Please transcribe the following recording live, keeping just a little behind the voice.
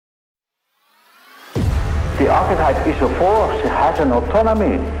The archetype is a force. It has an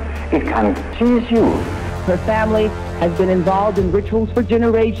autonomy. It can seize you. Her family has been involved in rituals for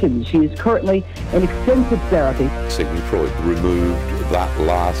generations. She is currently in extensive therapy. Sigmund Freud removed that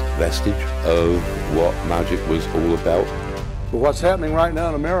last vestige of what magic was all about. But what's happening right now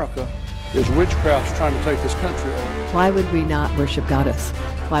in America is witchcraft's trying to take this country over. Why would we not worship Goddess?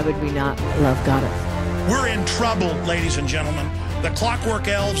 Why would we not love Goddess? We're in trouble, ladies and gentlemen. The Clockwork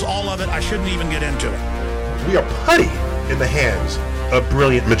Elves, all of it, I shouldn't even get into it. We are putty in the hands of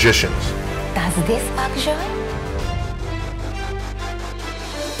brilliant magicians. Does this bug joy?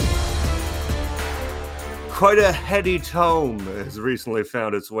 Quite a heady tome has recently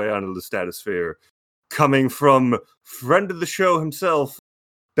found its way onto the Statosphere, coming from friend of the show himself,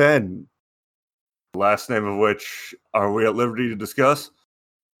 Ben. Last name of which are we at liberty to discuss?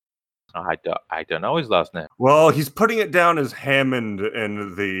 I don't know his last name. Well, he's putting it down as Hammond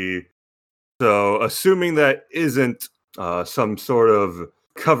in the... So, assuming that isn't some sort of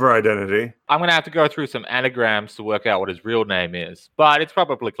cover identity. I'm going to have to go through some anagrams to work out what his real name is, but it's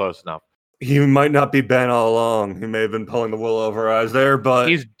probably close enough. He might not be Ben all along. He may have been pulling the wool over our eyes there, but...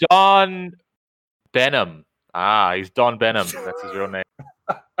 He's Don Benham. He's Don Benham. That's his real name.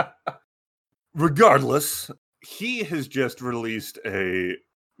 Regardless, he has just released a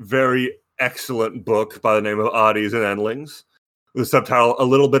very excellent book by the name of Oddies and Endlings, with the subtitle A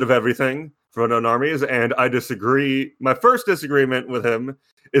Little Bit of Everything for Unknown Armies, and I disagree. My first disagreement with him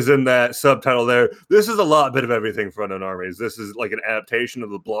is in that subtitle there. This is a lot bit of everything for Unknown Armies. This is like an adaptation of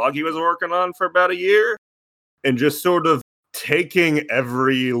the blog he was working on for about a year, and just sort of taking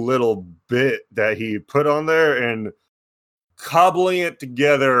every little bit that he put on there and cobbling it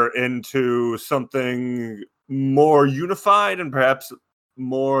together into something more unified and perhaps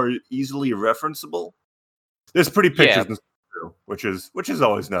more easily referenceable. There's pretty pictures and stuff too, which is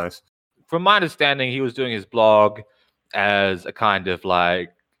always nice. From my understanding, he was doing his blog as a kind of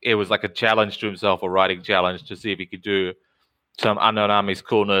like, it was like a challenge to himself, a writing challenge to see if he could do some Unknown Armies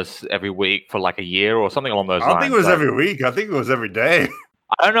coolness every week for like a year or something along those lines. I don't think it was every week. I think it was every day.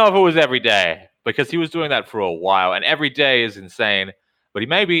 I don't know if it was every day, because he was doing that for a while, and every day is insane. But he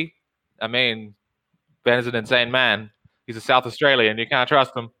may be. I mean, Ben is an insane man. He's a South Australian. You can't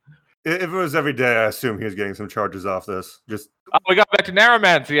trust him. If it was every day, I assume he was getting some charges off this. We got back to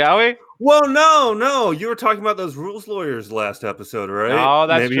Narromancy, are we? Well, no. You were talking about those rules lawyers last episode, right? Oh,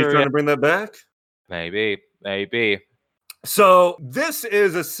 that's Maybe true. he's trying to bring that back? Maybe. So this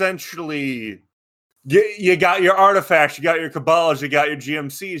is essentially... You got your artifacts, you got your Cabals, you got your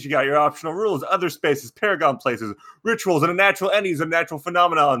GMCs, you got your optional rules, other spaces, Paragon places, rituals, and a natural entities and natural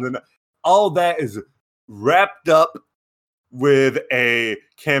phenomenon, and all that is wrapped up with a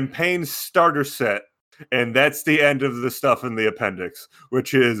campaign starter set, and that's the end of the stuff in the appendix,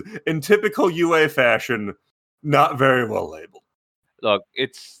 which is, in typical UA fashion, not very well labeled. Look,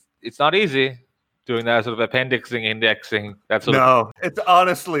 it's not easy doing that sort of appendixing, indexing, that sort No, it's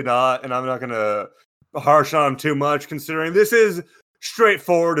honestly not, and I'm not going to harsh on him too much, considering this is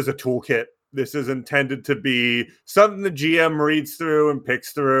straightforward as a toolkit. This is intended to be something the GM reads through and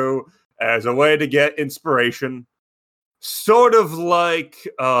picks through as a way to get inspiration. Sort of like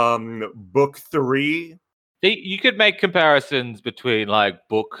book 3. You could make comparisons between like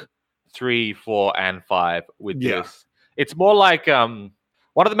book 3, 4, and 5 with this. It's more like one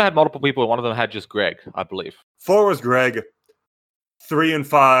of them had multiple people and one of them had just Greg, I believe. 4 was Greg. 3 and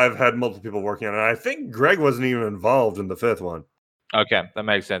 5 had multiple people working on it. I think Greg wasn't even involved in the 5th one. Okay, that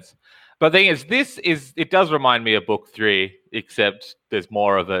makes sense. But the thing is, it does remind me of book 3, except there's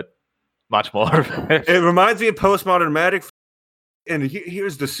more of it. Much more of it. It reminds me of Postmodern Magic. And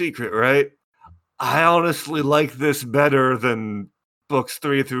here's the secret, right? I honestly like this better than books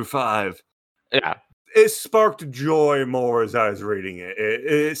 3 through 5. Yeah. It sparked joy more as I was reading it.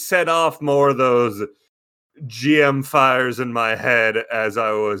 It set off more of those GM fires in my head as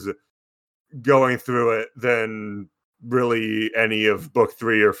I was going through it than really any of book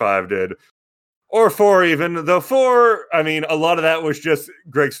 3 or 5 did. Or 4 even. Though 4, I mean, a lot of that was just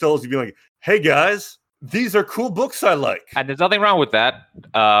Greg Stolze being like, hey guys, these are cool books I like. And there's nothing wrong with that.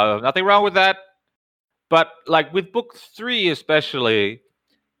 Nothing wrong with that. But like with book 3 especially,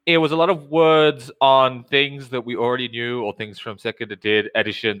 it was a lot of words on things that we already knew or things from second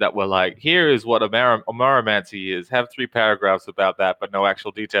edition that were like, here is what Amoramancy is. Have 3 paragraphs about that, but no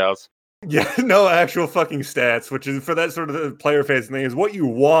actual details. Yeah, no actual fucking stats, which is for that sort of player-facing thing is what you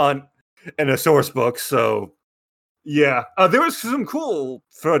want in a source book. So, yeah. There was some cool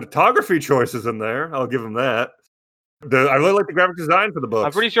photography choices in there. I'll give them that. I really like the graphic design for the books.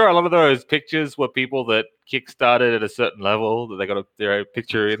 I'm pretty sure a lot of those pictures were people that kickstarted at a certain level that they got their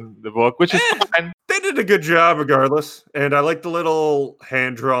picture in the book, which is fine. They did a good job regardless. And I like the little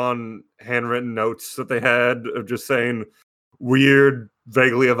hand-drawn, handwritten notes that they had of just saying weird,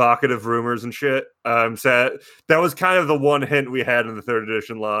 vaguely evocative rumors and shit. That was kind of the one hint we had in the 3rd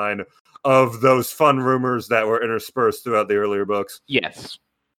edition line of those fun rumors that were interspersed throughout the earlier books. Yes.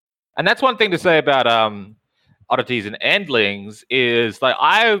 And that's one thing to say about Oddities and Endlings is like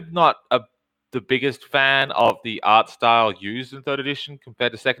I'm not the biggest fan of the art style used in 3rd edition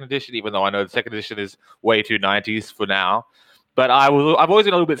compared to 2nd edition, even though I know the 2nd edition is way too 90s for now. But I've always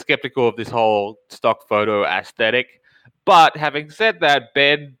been a little bit skeptical of this whole stock photo aesthetic. But having said that,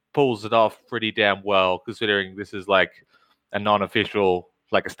 Ben pulls it off pretty damn well, considering this is like a non-official,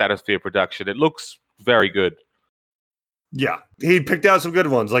 like a Stratosphere production. It looks very good. Yeah, he picked out some good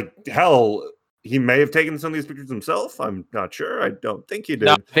ones. Like, hell, he may have taken some of these pictures himself. I'm not sure. I don't think he did.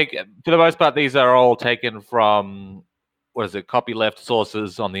 No, I think for the most part, these are all taken from, copyleft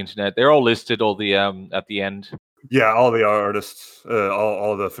sources on the internet. They're all listed all the at the end. Yeah, all the artists,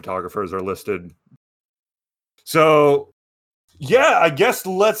 all the photographers are listed. So, yeah, I guess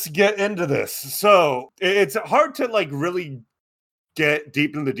let's get into this. So, it's hard to like really get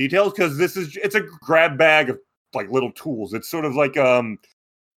deep into the details because it's a grab bag of like little tools. It's sort of like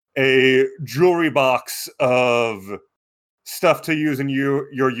a jewelry box of stuff to use in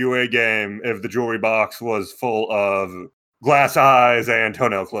your UA game if the jewelry box was full of glass eyes and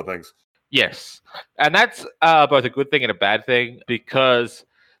toenail clippings. Yes. And that's both a good thing and a bad thing because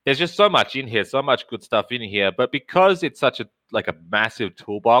there's just so much in here, so much good stuff in here. But because it's such a massive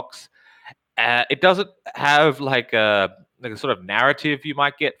toolbox, it doesn't have like a sort of narrative you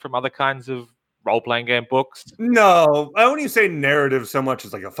might get from other kinds of role-playing game books. No, I wouldn't even say narrative so much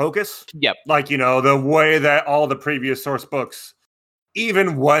as like a focus. Yep. Like, the way that all the previous source books,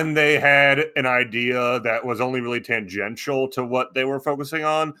 even when they had an idea that was only really tangential to what they were focusing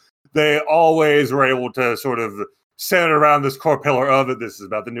on, they always were able to sort of center around this core pillar of it. This is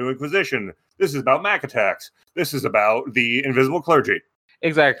about the New Inquisition. This is about Mac attacks. This is about the invisible clergy.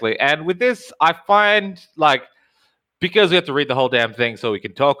 Exactly. And with this, I find because we have to read the whole damn thing so we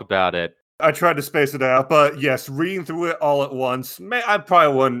can talk about it, I tried to space it out, but yes, reading through it all at once, I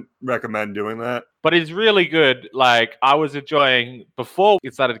probably wouldn't recommend doing that. But it's really good. Like, I was enjoying, before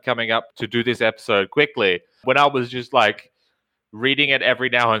it started coming up to do this episode quickly, when I was just reading it every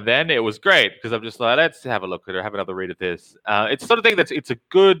now and then, it was great because I'm just like, let's have a look at it, have another read of this. It's the sort of thing it's a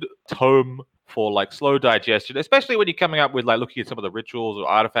good tome for slow digestion, especially when you're coming up with looking at some of the rituals or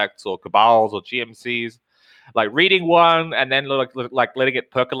artifacts or cabals or GMCs. Reading one and then letting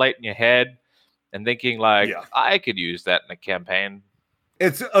it percolate in your head and thinking I could use that in a campaign.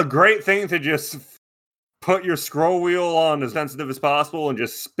 It's a great thing to just put your scroll wheel on as sensitive as possible and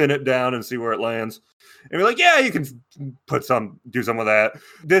just spin it down and see where it lands. And be like, yeah, you can do some of that.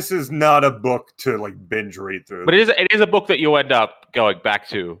 This is not a book to binge read through. But it is a book that you end up going back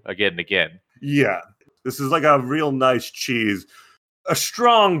to again and again. Yeah. This is a real nice cheese. A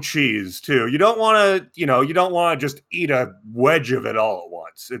strong cheese too. You don't want to, just eat a wedge of it all at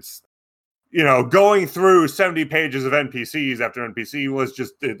once. It's, going through 70 pages of NPCs after NPC was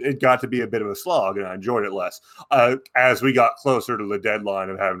just, it got to be a bit of a slog and I enjoyed it less as we got closer to the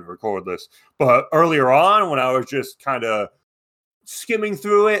deadline of having to record this. But earlier on, when I was just kind of skimming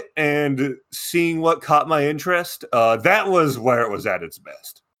through it and seeing what caught my interest, that was where it was at its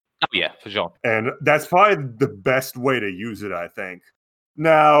best. Oh, yeah, for sure. And that's probably the best way to use it, I think.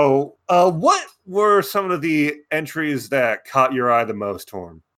 Now, what were some of the entries that caught your eye the most,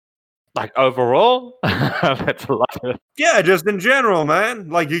 Torm? Overall? That's a lot. Yeah, just in general,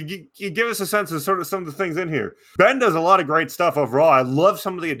 man. You give us a sense of sort of some of the things in here. Ben does a lot of great stuff overall. I love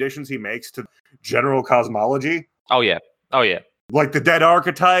some of the additions he makes to general cosmology. Oh, yeah. Like the dead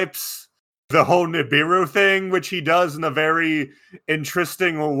archetypes. The whole Nibiru thing, which he does in a very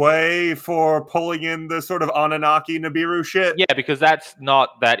interesting way for pulling in the sort of Anunnaki Nibiru shit. Yeah, because that's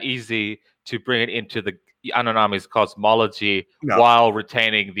not that easy to bring it into the Anunnami's cosmology while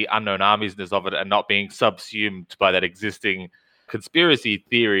retaining the unknown armies-ness of it and not being subsumed by that existing conspiracy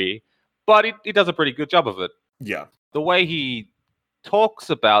theory. But he does a pretty good job of it. Yeah. The way he talks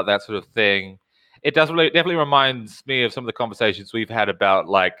about that sort of thing, it definitely reminds me of some of the conversations we've had about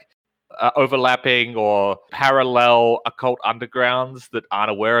overlapping or parallel occult undergrounds that aren't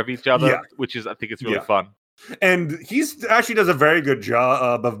aware of each other, which is, I think it's really fun. And he's actually does a very good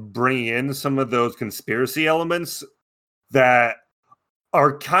job of bringing in some of those conspiracy elements that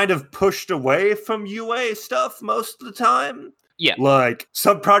are kind of pushed away from UA stuff most of the time. Yeah. Like,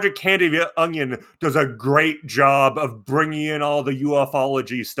 Subproject Candy Onion does a great job of bringing in all the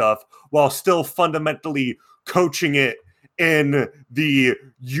ufology stuff while still fundamentally coaching it in the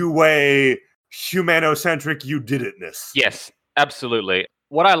UA humanocentric you did itness. Yes, absolutely.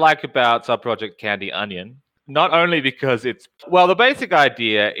 What I like about Subproject Candy Onion, not only because the basic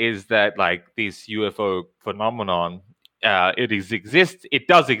idea is that like this UFO phenomenon, it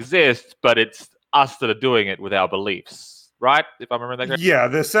does exist, but it's us that are doing it with our beliefs, right? If I'm remembering that correctly. Yeah,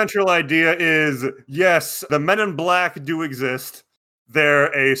 the central idea is, yes, the Men in Black do exist.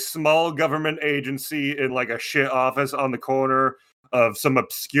 They're a small government agency in like a shit office on the corner of some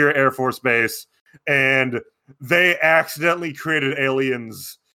obscure Air Force base, and they accidentally created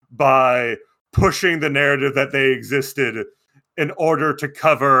aliens by pushing the narrative that they existed in order to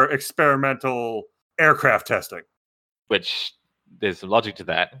cover experimental aircraft testing. Which, there's some logic to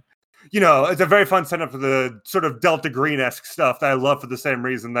that. You know, it's a very fun setup for the sort of Delta Green-esque stuff that I love for the same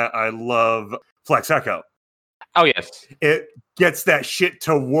reason that I love Flex Echo. Oh, yes. It gets that shit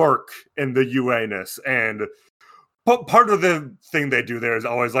to work in the UA-ness. And part of the thing they do there is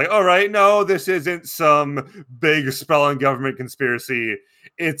always like, all right, no, this isn't some big sprawling government conspiracy.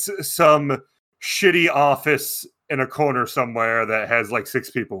 It's some shitty office in a corner somewhere that has like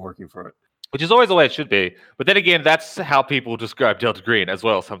 6 people working for it. Which is always the way it should be. But then again, that's how people describe Delta Green as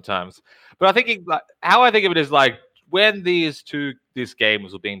well sometimes. But how I think of it is like when these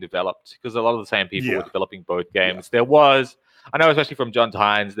games were being developed, because a lot of the same people were developing both games, there was, I know especially from John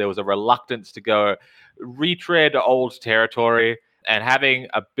Tynes, there was a reluctance to go retread old territory and having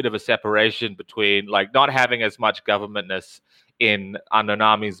a bit of a separation between like not having as much governmentness in Unknown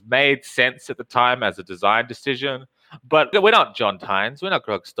Armies made sense at the time as a design decision. But we're not John Tynes, we're not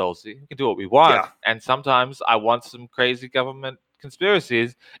Greg Stolze. We can do what we want. Yeah. And sometimes I want some crazy government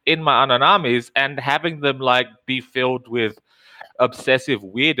conspiracies in my Unknown Armies, and having them like be filled with obsessive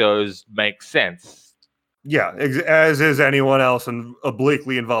weirdos makes sense. Yeah, as is anyone else and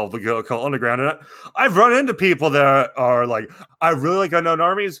obliquely involved with Occult Underground. And I've run into people that are like, I really like Unknown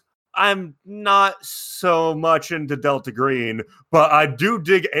Armies. I'm not so much into Delta Green, but I do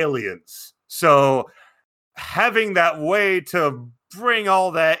dig aliens. So having that way to bring all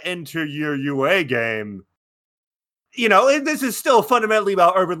that into your UA game, you know, this is still fundamentally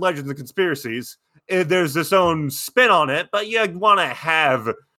about urban legends and conspiracies. There's this own spin on it, but you want to have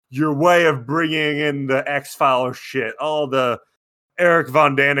your way of bringing in the X-Files shit, all the Eric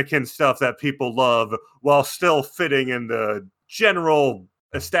Von Daniken stuff that people love, while still fitting in the general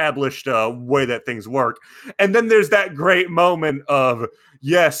established way that things work. And then there's that great moment of,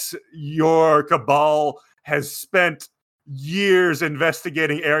 yes, your cabal has spent years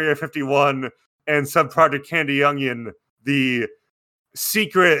investigating Area 51 and Subproject Candy Onion, the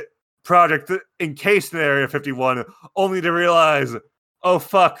secret project encased in Area 51, only to realize, oh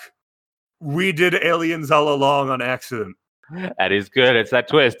fuck, we did aliens all along on accident. That is good. It's that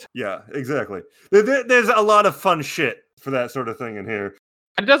twist. Yeah, exactly. There's a lot of fun shit for that sort of thing in here.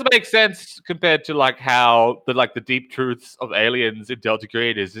 And it doesn't make sense compared to like how the deep truths of aliens in Delta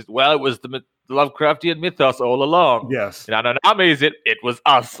Green is it was the Lovecraftian mythos all along. Yes. In Unknown Armies, it was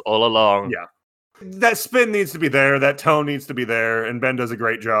us all along. Yeah. That spin needs to be there. That tone needs to be there. And Ben does a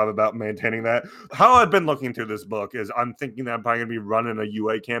great job about maintaining that. How I've been looking through this book is I'm thinking that I'm probably going to be running a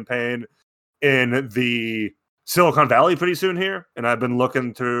UA campaign in the Silicon Valley pretty soon here. And I've been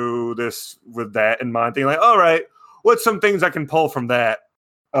looking through this with that in mind, thinking like, all right, what's some things I can pull from that?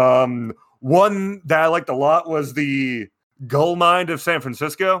 One that I liked a lot was the Gull Mine of San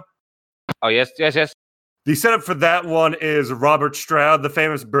Francisco. Oh, yes. The setup for that one is Robert Stroud, the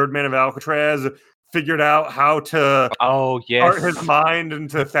famous Birdman of Alcatraz, figured out how to art his mind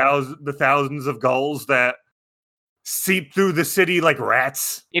into the thousands of gulls that seep through the city like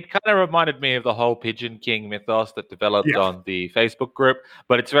rats. It kind of reminded me of the whole Pigeon King mythos that developed on the Facebook group,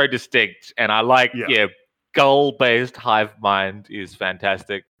 but it's very distinct. And I like, gull-based hive mind is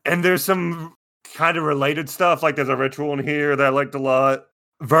fantastic. And there's some kind of related stuff, like there's a ritual in here that I liked a lot.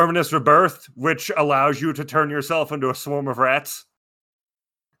 Verminous Rebirth, which allows you to turn yourself into a swarm of rats.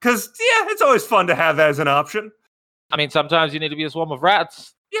 Because, it's always fun to have that as an option. I mean, sometimes you need to be a swarm of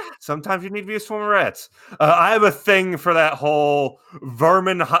rats. Yeah, sometimes you need to be a swarm of rats. I have a thing for that whole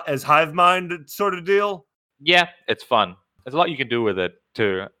vermin as hive mind sort of deal. Yeah, it's fun. There's a lot you can do with it,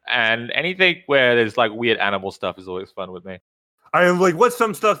 too. And anything where there's, like, weird animal stuff is always fun with me. I am like, what's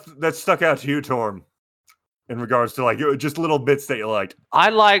some stuff that stuck out to you, Torm? In regards to like just little bits that you liked. I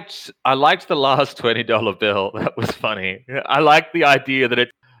liked the last $20 bill. That was funny. I like the idea that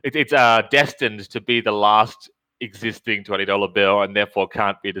it's destined to be the last existing $20 bill and therefore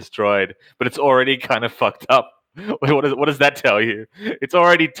can't be destroyed. But it's already kind of fucked up. What does that tell you? It's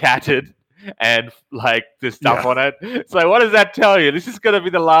already tattered and like there's stuff on it. So what does that tell you? This is going to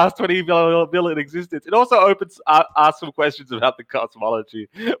be the last 20 bill in existence. It also asks some questions about the cosmology,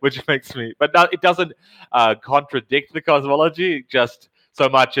 which makes me, but no, it doesn't contradict the cosmology just so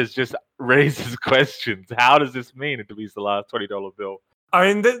much as just raises questions. How does this mean it to be the last $20 bill?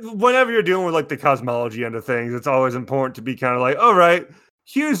 I mean, whenever you're dealing with like the cosmology end of things, it's always important to be kind of like, all right,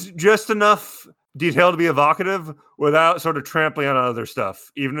 here's just enough detail to be evocative without sort of trampling on other stuff,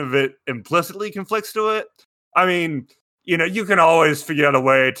 even if it implicitly conflicts to it. I mean, you can always figure out a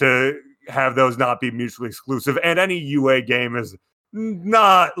way to have those not be mutually exclusive, and any UA game is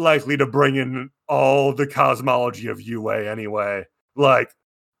not likely to bring in all the cosmology of UA anyway. Like,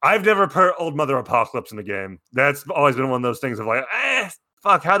 I've never put Old Mother Apocalypse in the game. That's always been one of those things of like,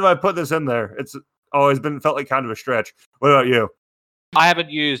 fuck, how do I put this in there? It's always felt like kind of a stretch. What about you? I haven't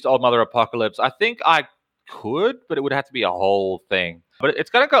used Old Mother Apocalypse. I think I could, but it would have to be a whole thing. But it's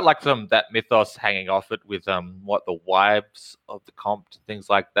kind of got like that mythos hanging off it with the wives of the comp, things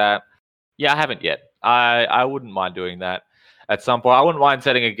like that. Yeah, I haven't yet. I wouldn't mind doing that at some point. I wouldn't mind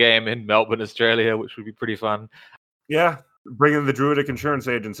setting a game in Melbourne, Australia, which would be pretty fun. Yeah, bringing the Druidic insurance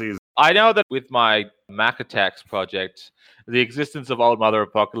agencies. I know that with my Mac Attacks project, the existence of Old Mother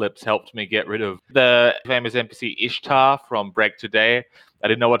Apocalypse helped me get rid of the famous NPC Ishtar from Break Today. I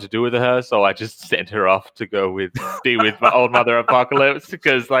didn't know what to do with her, so I just sent her off to go be with my Old Mother Apocalypse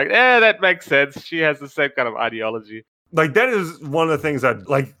because, that makes sense. She has the same kind of ideology. Like, that is one of the things that,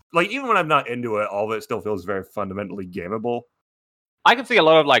 like even when I'm not into it, all of it still feels very fundamentally gameable. I can see a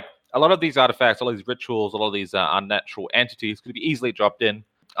lot of these artifacts, all these rituals, all of these unnatural entities could be easily dropped in.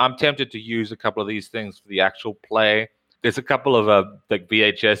 I'm tempted to use a couple of these things for the actual play. There's a couple of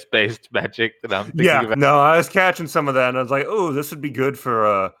VHS-based magic that I'm thinking about. No, I was catching some of that, and I was like, oh, this would be good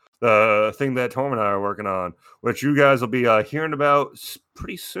for the thing that Torm and I are working on, which you guys will be hearing about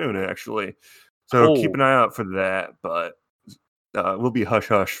pretty soon, actually. So keep an eye out for that, but we'll be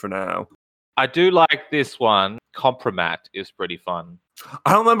hush-hush for now. I do like this one. Compromat is pretty fun.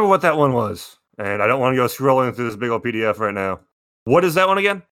 I don't remember what that one was, and I don't want to go scrolling through this big old PDF right now. What is that one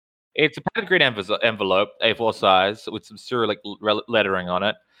again? It's a patterned green envelope, A4 size, with some Cyrillic lettering on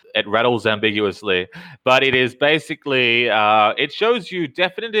it. It rattles ambiguously, but it is basically, it shows you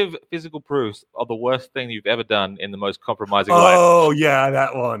definitive physical proofs of the worst thing you've ever done in the most compromising life. Oh, yeah,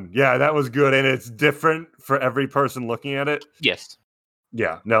 that one. Yeah, that was good, and it's different for every person looking at it. Yes.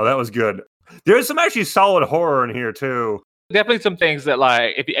 Yeah, no, that was good. There's some actually solid horror in here, too. Definitely some things that,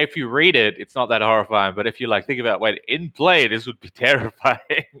 like, if you read it, it's not that horrifying. But if you think about, wait, in play, this would be terrifying.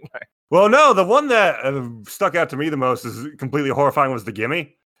 Well, no, the one that stuck out to me the most is completely horrifying was the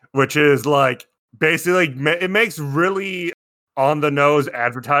Gimme, which is basically it makes really on the nose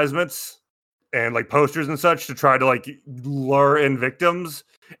advertisements and posters and such to try to lure in victims.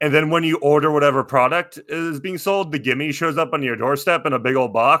 And then when you order whatever product is being sold, the Gimme shows up on your doorstep in a big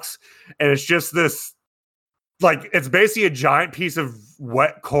old box, and it's just this. It's basically a giant piece of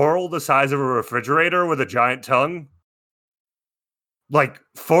wet coral the size of a refrigerator with a giant tongue.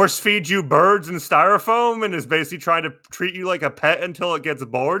 Force feeds you birds and styrofoam and is basically trying to treat you like a pet until it gets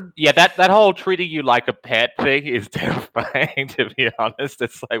bored. Yeah, that whole treating you like a pet thing is terrifying, to be honest.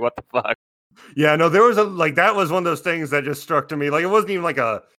 It's what the fuck? Yeah, no, there was that was one of those things that just struck to me. It wasn't even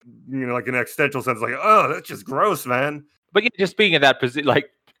an existential sense. Oh, that's just gross, man. But yeah, just being in that position,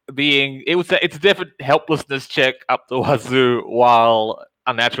 it's a different helplessness check up the wazoo, while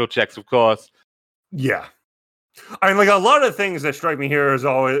unnatural checks, of course. Yeah. I mean, a lot of things that strike me here is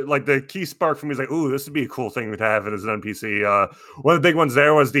always, the key spark for me is ooh, this would be a cool thing to have as an NPC. One of the big ones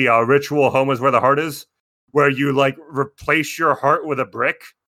there was the ritual Home is Where the Heart Is, where you, replace your heart with a brick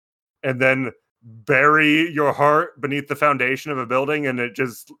and then bury your heart beneath the foundation of a building, and it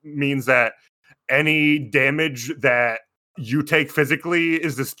just means that any damage that you take physically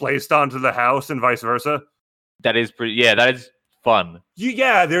is displaced onto the house and vice versa. That is that is fun.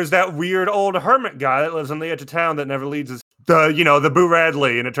 Yeah, there's that weird old hermit guy that lives on the edge of town that never leads the Boo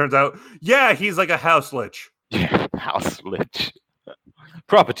Radley, and it turns out, yeah, he's like a house lich. Yeah, house lich.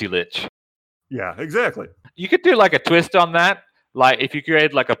 Property lich. Yeah, exactly. You could do a twist on that. If you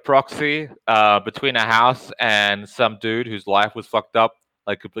create a proxy between a house and some dude whose life was fucked up,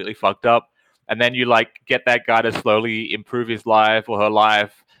 completely fucked up. And then you get that guy to slowly improve his life or her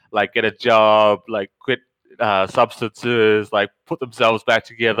life, get a job, quit substances, put themselves back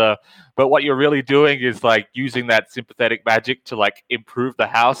together. But what you're really doing is using that sympathetic magic to improve the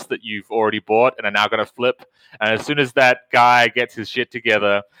house that you've already bought and are now going to flip. And as soon as that guy gets his shit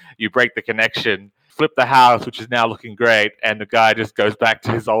together, you break the connection. flip the house, which is now looking great, and the guy just goes back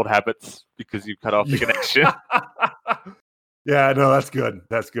to his old habits because you cut off the connection. Yeah, no, that's good.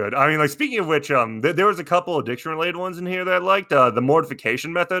 That's good. I mean, like, speaking of which, there was a couple addiction-related ones in here that I liked. The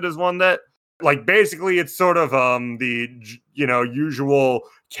mortification method is one that, like, basically it's sort of the, usual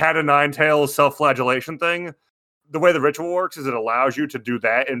cat o' nine tails self-flagellation thing. The way the ritual works is it allows you to do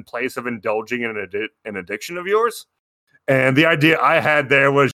that in place of indulging in an addiction of yours. And the idea I had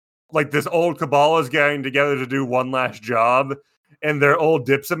there was, like, this old Kabbalah is getting together to do one last job, and their old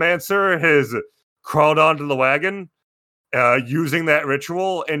dipsomancer has crawled onto the wagon using that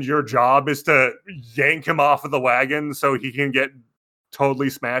ritual, and your job is to yank him off of the wagon so he can get totally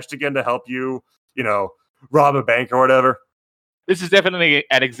smashed again to help you, rob a bank or whatever. This is definitely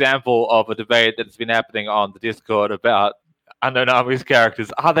an example of a debate that's been happening on the Discord about Unknown Armies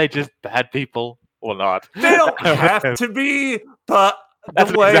characters. Are they just bad people or not? They don't have to be, but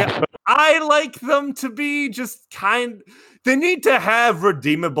the way I like them to be, they need to have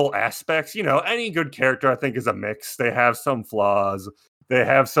redeemable aspects. Any good character, I think, is a mix. They have some flaws, they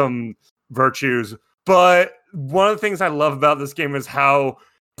have some virtues, but one of the things I love about this game is how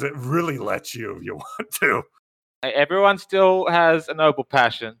it really lets you if you want to. Everyone still has a noble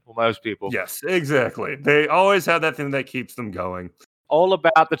passion, for most people. Yes, exactly. They always have that thing that keeps them going. All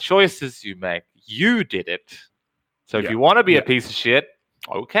about the choices you make. You did it. So if you want to be a piece of shit,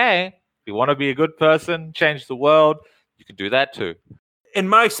 okay. If you want to be a good person, change the world, you can do that too. In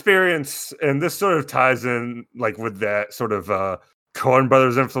my experience, and this sort of ties in like with that sort of Coen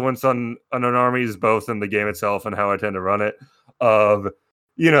Brothers influence on Unknown Armies, both in the game itself and how I tend to run it, of,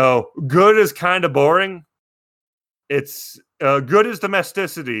 good is kind of boring. It's good is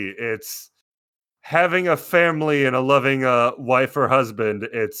domesticity. It's having a family and a loving wife or husband.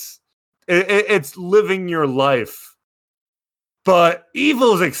 It's living your life. But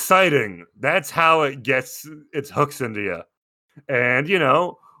evil is exciting. That's how it gets its hooks into you. And,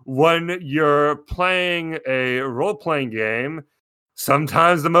 when you're playing a role-playing game,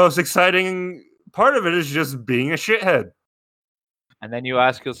 sometimes the most exciting part of it is just being a shithead. And then you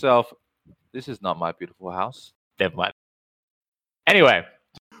ask yourself, this is not my beautiful house. Never mind. Anyway.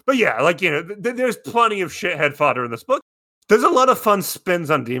 But yeah, there's plenty of shithead fodder in this book. There's a lot of fun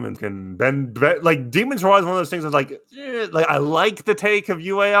spins on demons, and then demons are always one of those things that's I like the take of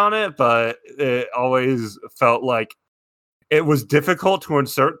UA on it, but it always felt like it was difficult to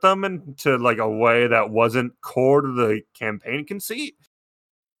insert them into a way that wasn't core to the campaign conceit.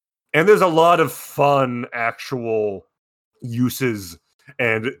 And there's a lot of fun actual uses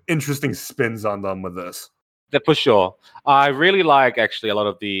and interesting spins on them with this. For sure. I really like actually a lot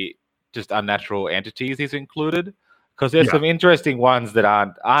of the just unnatural entities he's included, because there's some interesting ones that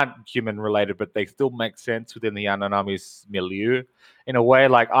aren't human related, but they still make sense within the Unknown Armies milieu in a way.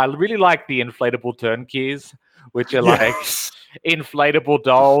 Like, I really like the inflatable turnkeys, which are like inflatable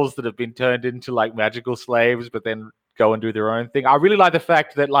dolls that have been turned into magical slaves, but then go and do their own thing. I really like the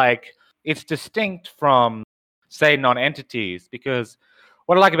fact that it's distinct from, say, non-entities, because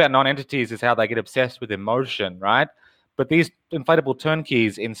what I like about non-entities is how they get obsessed with emotion, right? But these inflatable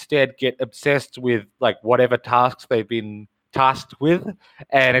turnkeys instead get obsessed with whatever tasks they've been tasked with.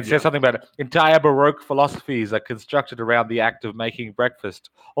 And it says something about entire Baroque philosophies are constructed around the act of making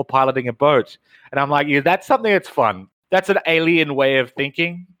breakfast or piloting a boat. And I'm like, that's something that's fun. That's an alien way of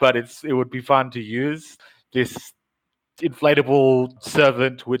thinking, but it would be fun to use this inflatable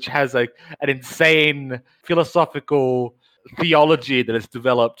servant, which has an insane philosophical theology that is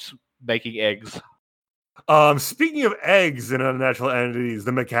developed making eggs. Speaking of eggs and unnatural entities,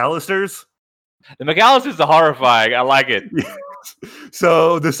 the McAllisters. The McAllisters are horrifying. I like it.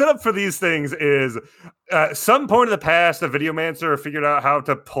 So the setup for these things is at some point in the past, a Videomancer figured out how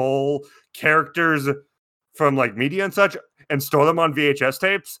to pull characters from media and such and store them on VHS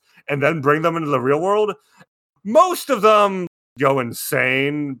tapes and then bring them into the real world. Most of them go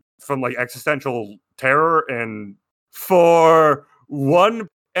insane from existential terror, and for one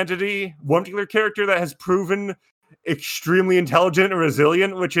entity, one particular character that has proven extremely intelligent and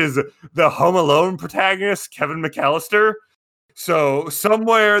resilient, which is the Home Alone protagonist, Kevin McAllister. So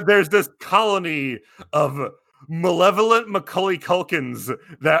somewhere there's this colony of malevolent Macaulay Culkins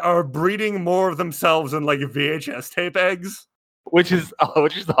that are breeding more of themselves in VHS tape eggs. Which is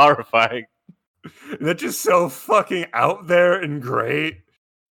horrifying. That's just so fucking out there and great.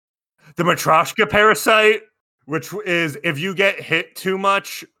 The Matryoshka parasite, which is if you get hit too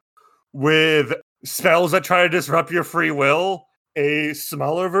much with spells that try to disrupt your free will, a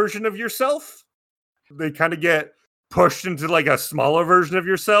smaller version of yourself. They kind of get pushed into a smaller version of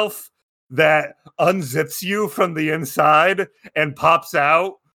yourself that unzips you from the inside and pops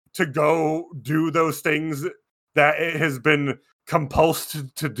out to go do those things that it has been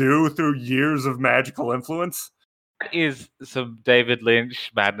compulsed to do through years of magical influence. Is some David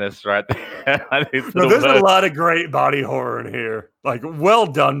Lynch madness right there. No, there's a lot of great body horror in here. Like, well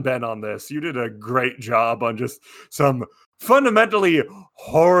done, Ben, on this. You did a great job on just some fundamentally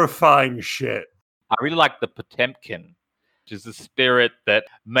horrifying shit. I really like the Potemkin, which is the spirit that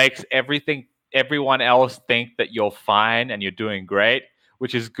makes everyone else think that you're fine and you're doing great,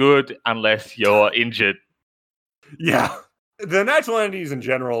 which is good unless you're injured. Yeah. The natural entities in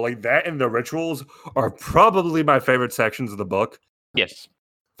general, like that and the rituals, are probably my favorite sections of the book. Yes. As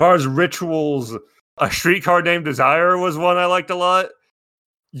far as rituals, A Streetcar Named Desire was one I liked a lot.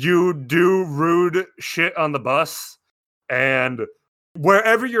 You do rude shit on the bus, and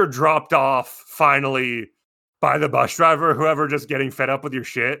wherever you're dropped off, finally, by the bus driver, whoever just getting fed up with your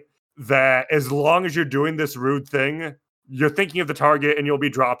shit, that as long as you're doing this rude thing, you're thinking of the target and you'll be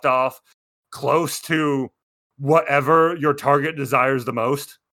dropped off close to whatever your target desires the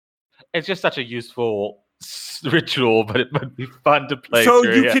most. It's just such a useful ritual, but it would be fun to play. So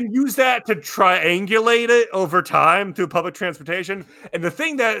you can use that to triangulate it over time through public transportation. And the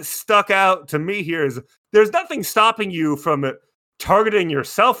thing that stuck out to me here is there's nothing stopping you from targeting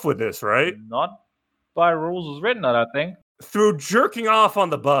yourself with this, right? Not by rules as written, I don't think. Through jerking off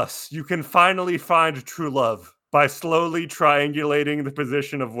on the bus, you can finally find true love by slowly triangulating the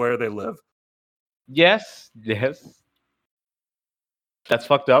position of where they live. Yes. That's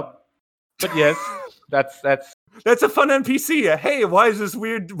fucked up. But yes, that's a fun NPC. Hey, why is this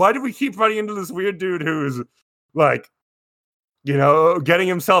weird? Why do we keep running into this weird dude who's like, getting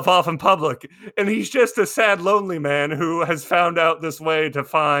himself off in public? And he's just a sad, lonely man who has found out this way to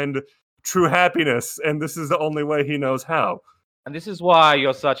find true happiness, and this is the only way he knows how. And this is why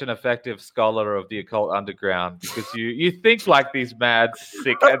you're such an effective scholar of the occult underground, because you think like these mad,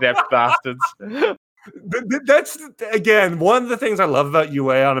 sick, adept bastards. That's, again, one of the things I love about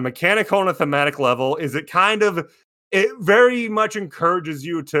UA on a mechanical and a thematic level is it very much encourages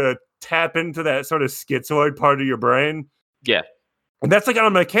you to tap into that sort of schizoid part of your brain. Yeah. And that's like on a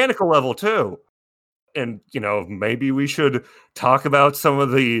mechanical level too. And, maybe we should talk about some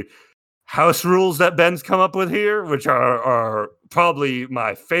of the house rules that Ben's come up with here, which are probably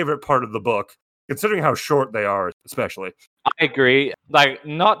my favorite part of the book, considering how short they are, especially. I agree. Like,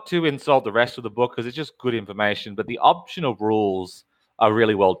 not to insult the rest of the book, because it's just good information, but the optional rules are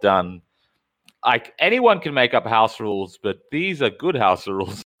really well done. Like, anyone can make up house rules, but these are good house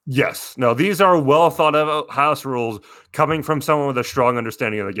rules. Yes. No, these are well thought out house rules coming from someone with a strong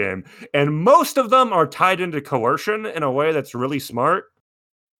understanding of the game. And most of them are tied into coercion in a way that's really smart.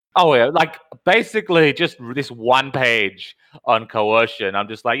 Oh, yeah. Like, basically, just this one page on coercion. I'm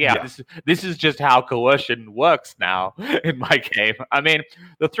just like, this is just how coercion works now in my game. I mean,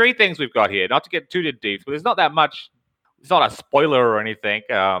 the three things we've got here, not to get too deep, but there's not that much. It's not a spoiler or anything.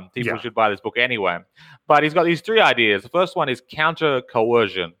 People should buy this book anyway. But he's got these three ideas. The first one is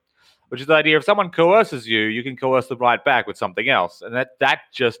counter-coercion, which is the idea if someone coerces you, you can coerce them right back with something else. And that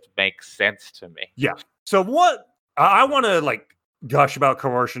just makes sense to me. Yeah. So what I want to, gush about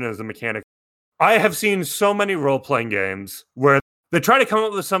coercion as a mechanic. I have seen so many role-playing games where they try to come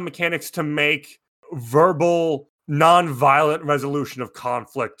up with some mechanics to make verbal, non-violent resolution of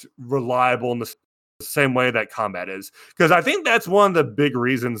conflict reliable in the same way that combat is. Because I think that's one of the big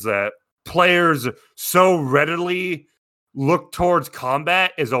reasons that players so readily look towards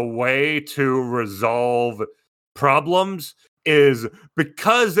combat as a way to resolve problems is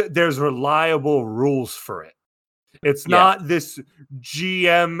because there's reliable rules for it. It's not this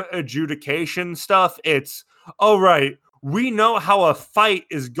GM adjudication stuff. It's, all right, we know how a fight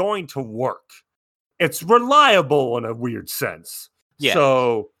is going to work. It's reliable in a weird sense. Yeah.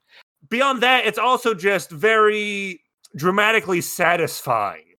 So beyond that, it's also just very dramatically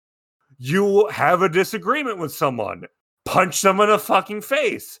satisfying. You have a disagreement with someone. Punch them in the fucking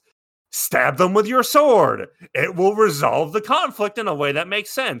face. Stab them with your sword. It will resolve the conflict in a way that makes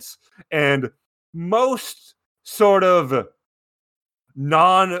sense. And most sort of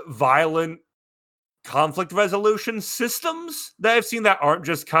non-violent conflict resolution systems that I've seen that aren't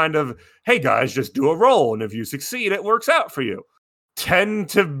just kind of, hey guys, just do a roll, and if you succeed, it works out for you, tend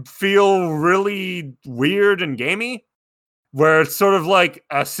to feel really weird and gamey, where it's sort of like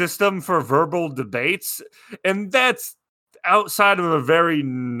a system for verbal debates, and that's outside of a very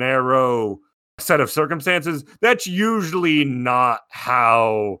narrow set of circumstances. That's usually not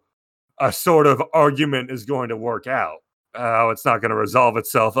how a sort of argument is going to work out. It's not going to resolve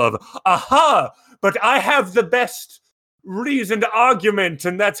itself of, but I have the best reasoned argument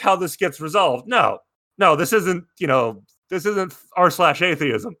and that's how this gets resolved. No, this isn't, This isn't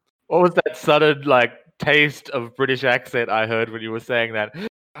r/atheism. What was that sudden like taste of British accent I heard when you were saying that?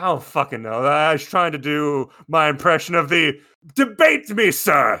 I don't fucking know. I was trying to do my impression of the debate me,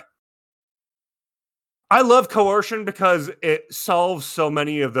 sir. I love coercion because it solves so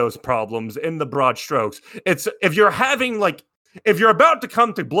many of those problems in the broad strokes. It's if you're about to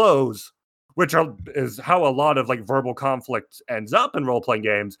come to blows, which is how a lot of like verbal conflict ends up in role-playing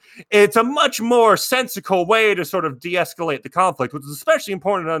games, it's a much more sensical way to sort of de-escalate the conflict, which is especially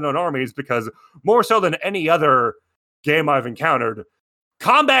important in Unknown Armies because more so than any other game I've encountered,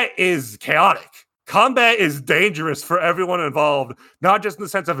 combat is chaotic. Combat is dangerous for everyone involved, not just in the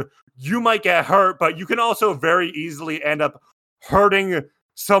sense of you might get hurt, but you can also very easily end up hurting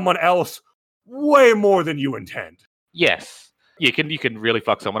someone else way more than you intend. Yes. You can really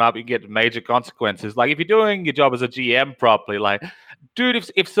fuck someone up. You get major consequences. Like if you're doing your job as a GM properly, like, dude,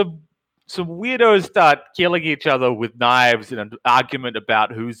 if some weirdos start killing each other with knives in an argument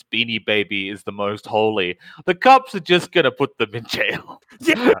about whose Beanie Baby is the most holy, the cops are just gonna put them in jail.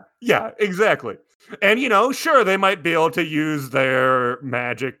 Yeah, exactly. And sure, they might be able to use their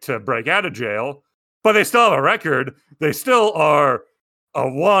magic to break out of jail, but they still have a record. They still are a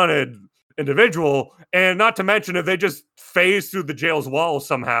wanted individual, and not to mention if they just phase through the jail's walls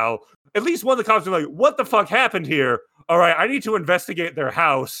somehow, at least one of the cops are like, what the fuck happened here? All right, I need to investigate their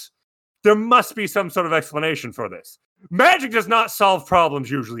house. There must be some sort of explanation for this. Magic does not solve problems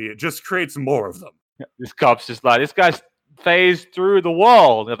usually. It just creates more of them. This cop's just like, this guy's phased through the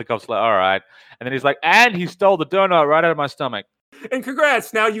wall. The other cop's like, all right. And then he's like, and he stole the donut right out of my stomach. And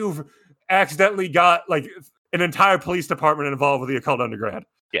congrats, now you've accidentally got like an entire police department involved with the Occult Underground.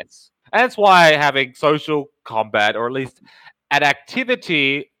 Yes. And that's why having social combat, or at least an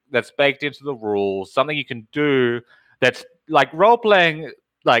activity that's baked into the rules, something you can do that's like role-playing,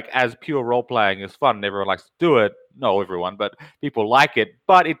 like as pure role-playing is fun and everyone likes to do it. No, everyone, but people like it.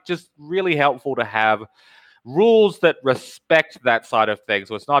 But it's just really helpful to have rules that respect that side of things.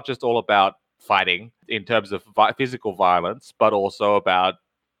 So it's not just all about fighting in terms of physical violence, but also about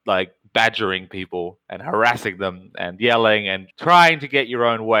like badgering people and harassing them and yelling and trying to get your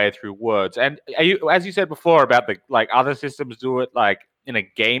own way through words. And as you said before about the like other systems do it like in a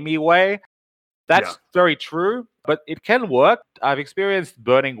gamey way, that's very true, but it can work. I've experienced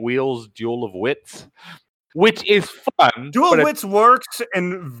Burning Wheel's Duel of Wits, which is fun. Duel of Wits works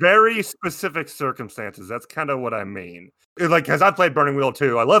in very specific circumstances. That's kind of what I mean. Like, because I played Burning Wheel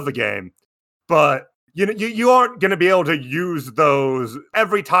too. I love the game, but you aren't going to be able to use those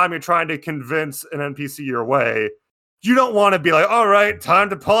every time you're trying to convince an NPC your way. You don't want to be like, all right, time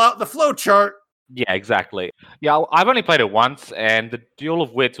to pull out the flowchart. Yeah, exactly. Yeah, I've only played it once, and the Duel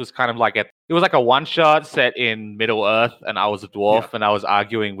of Wits was kind of like it was like a one-shot set in Middle Earth, and I was a dwarf, and I was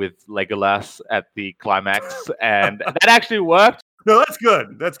arguing with Legolas at the climax, and that actually worked. No, that's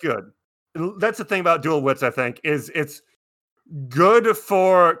good. That's good. That's the thing about Duel of Wits, I think, is it's good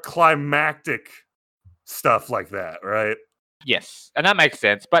for climactic stuff like that, right? Yes, and that makes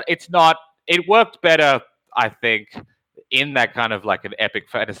sense, but it's not. It worked better, I think, in that kind of like an epic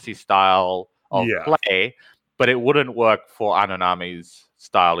fantasy style of play, but it wouldn't work for Unknown Armies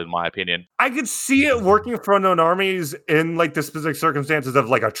style, in my opinion. I could see it working for Unknown Armies in like the specific circumstances of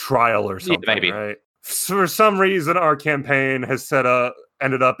like a trial or something, maybe. Right? For some reason, our campaign has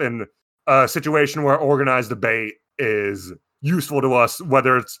ended up in a situation where organized debate is useful to us,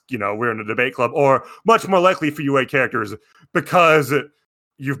 whether it's, we're in a debate club or much more likely for UA characters because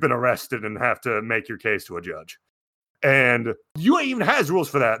you've been arrested and have to make your case to a judge. And UA even has rules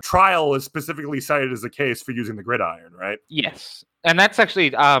for that. Trial is specifically cited as a case for using the gridiron, right? Yes. And that's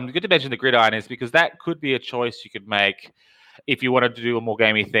actually good to mention the gridiron is because that could be a choice you could make if you wanted to do a more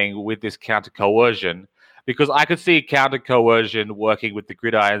gamey thing with this counter coercion. Because I could see counter coercion working with the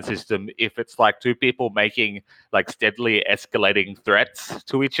gridiron system if it's like two people making like steadily escalating threats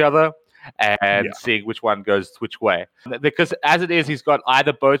to each other and seeing which one goes which way. Because as it is, he's got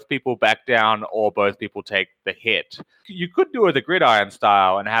either both people back down or both people take the hit. You could do it the gridiron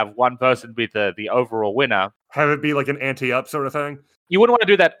style and have one person be the overall winner. Have it be like an ante-up sort of thing? You wouldn't want to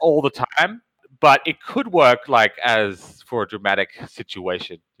do that all the time, but it could work like as for a dramatic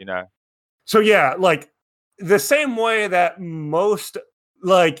situation, So yeah, like the same way that most,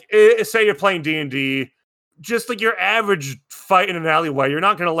 like, say you're playing D&D, just like your average fight in an alleyway, you're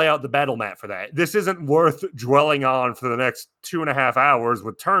not going to lay out the battle map for that. This isn't worth dwelling on for the next 2.5 hours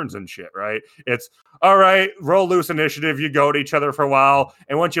with turns and shit, right? It's, all right, roll loose initiative, you go at each other for a while,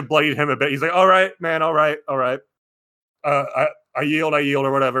 and once you bloodied him a bit, he's like, all right, man, all right. I yield,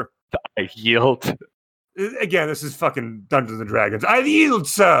 or whatever. I yield. Again, this is fucking Dungeons & Dragons. I yield,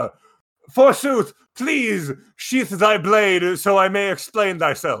 sir! forsooth, please sheath thy blade so I may explain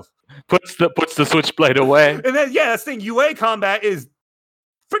thyself. Puts the switchblade away. And then, that's the thing, UA combat is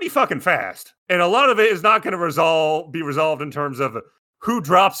pretty fucking fast. And a lot of it is not going to be resolved in terms of who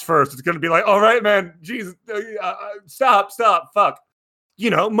drops first. It's going to be like, all right, man, Jesus, stop, fuck.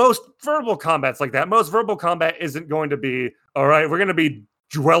 Most verbal combat's like that. Most verbal combat isn't going to be, all right, we're going to be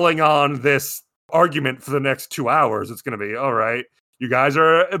dwelling on this argument for the next 2 hours. It's going to be, all right, you guys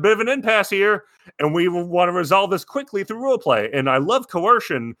are a bit of an impasse here, and we want to resolve this quickly through roleplay. And I love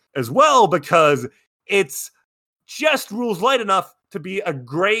coercion as well because it's just rules light enough to be a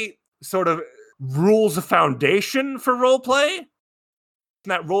great sort of rules foundation for roleplay.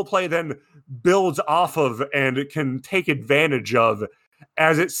 And that roleplay then builds off of and it can take advantage of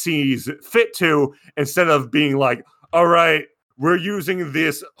as it sees fit to, instead of being like, all right, we're using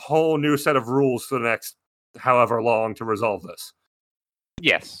this whole new set of rules for the next however long to resolve this.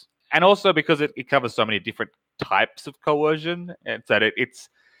 Yes. And also because it covers so many different types of coercion, and that it's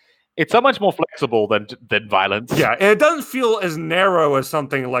so much more flexible than violence. Yeah, and it doesn't feel as narrow as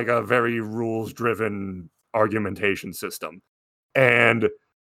something like a very rules-driven argumentation system. And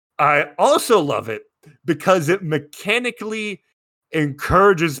I also love it because it mechanically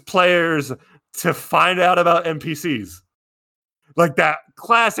encourages players to find out about NPCs. Like that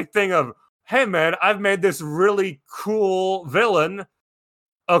classic thing of, hey man, I've made this really cool villain.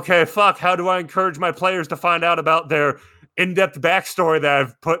 Okay, fuck, how do I encourage my players to find out about their in-depth backstory that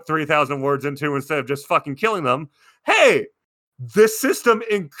I've put 3,000 words into instead of just fucking killing them? Hey, this system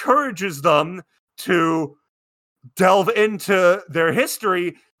encourages them to delve into their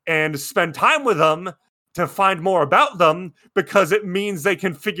history and spend time with them to find more about them, because it means they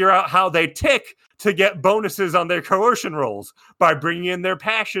can figure out how they tick to get bonuses on their coercion rolls by bringing in their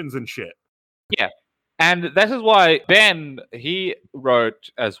passions and shit. Yeah. And this is why Ben, he wrote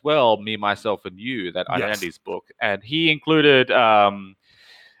as well, Me, Myself, and You, that Identities book. And he included a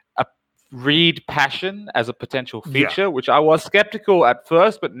read passion as a potential feature, which I was skeptical at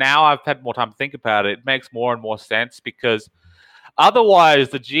first, but now I've had more time to think about it. It makes more and more sense, because otherwise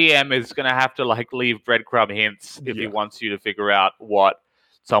the GM is going to have to leave breadcrumb hints if he wants you to figure out what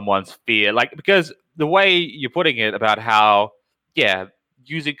someone's fear. Because the way you're putting it about how,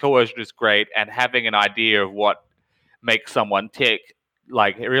 using coercion is great, and having an idea of what makes someone tick,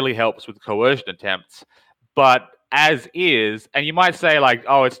 it really helps with coercion attempts. But as is, and you might say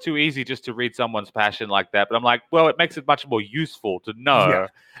oh, it's too easy just to read someone's passion like that. But I'm like, well, it makes it much more useful to know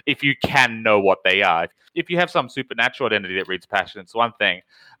if you can know what they are. If you have some supernatural identity that reads passion, it's one thing.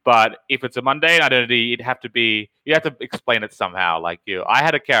 But if it's a mundane identity, you have to explain it somehow. I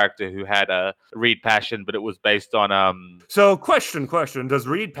had a character who had a read passion, but it was based on So question, does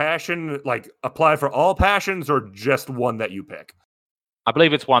read passion apply for all passions or just one that you pick? I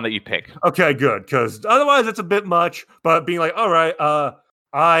believe it's one that you pick. Okay, good, because otherwise it's a bit much. But being all right,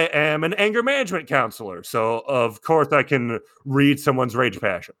 I am an anger management counselor, so of course I can read someone's rage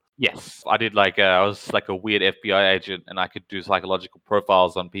passion. Yes, I did. I was a weird FBI agent, and I could do psychological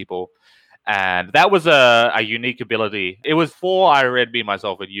profiles on people, and that was a unique ability. It was before I read Me,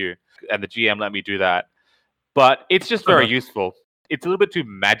 Myself, and You, and the GM let me do that. But it's just very useful. It's a little bit too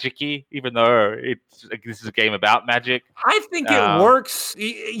magic-y, even though this is a game about magic. I think it works.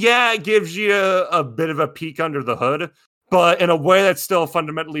 Yeah, it gives you a bit of a peek under the hood, but in a way that's still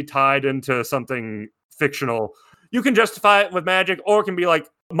fundamentally tied into something fictional. You can justify it with magic, or it can be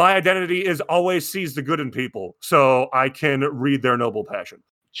my identity is always sees the good in people, so I can read their noble passion.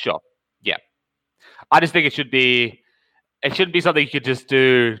 Sure. Yeah. I just think it shouldn't be something you could just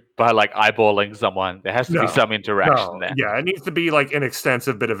do by eyeballing someone. There has to be some interaction there. Yeah, it needs to be an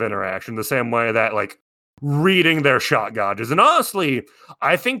extensive bit of interaction, the same way that reading their shot gauges. And honestly,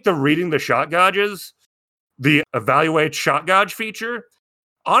 I think the reading the shot gauges, the evaluate shot gauge feature,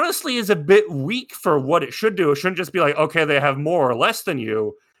 honestly is a bit weak for what it should do. It shouldn't just be okay, they have more or less than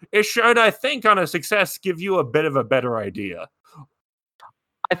you. It should, I think, on a success, give you a bit of a better idea.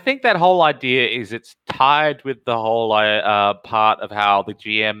 I think that whole idea is it's tied with the whole part of how the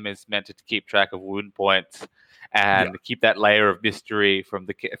GM is meant to keep track of wound points and keep that layer of mystery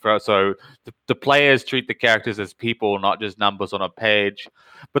so the players treat the characters as people, not just numbers on a page.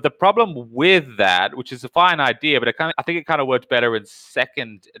 But the problem with that, which is a fine idea, but I think it kind of worked better in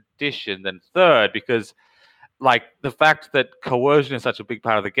second edition than third, because the fact that coercion is such a big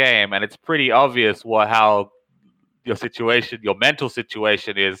part of the game, and it's pretty obvious how your mental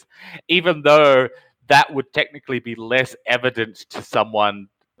situation is, even though that would technically be less evident to someone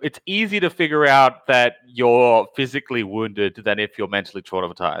it's easy to figure out that you're physically wounded than if you're mentally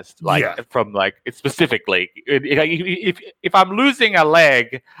traumatized. It's specifically, if I'm losing a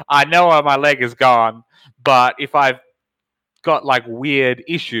leg, I know my leg is gone. But if I've got like weird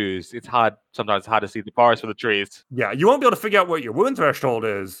issues, it's sometimes hard to see the forest for the trees. Yeah, you won't be able to figure out what your wound threshold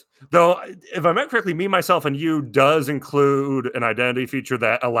is. Though, if I remember correctly, Me, Myself, and You does include an identity feature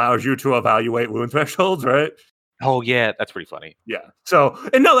that allows you to evaluate wound thresholds, right? Oh yeah, that's pretty funny. Yeah. So,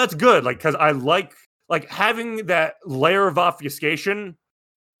 and no, that's good. Like, because I like having that layer of obfuscation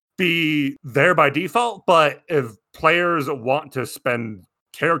be there by default. But if players want to spend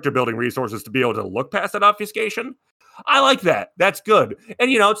character building resources to be able to look past that obfuscation, I like that. That's good.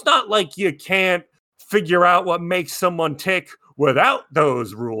 And it's not like you can't figure out what makes someone tick without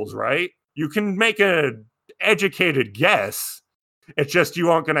those rules, right? You can make an educated guess. It's just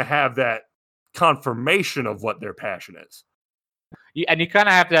you aren't going to have that confirmation of what their passion is. And you kind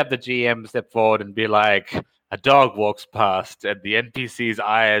of have to have the GM step forward and be like, a dog walks past and the NPC's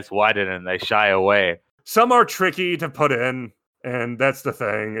eyes widen and they shy away. Some are tricky to put in, and that's the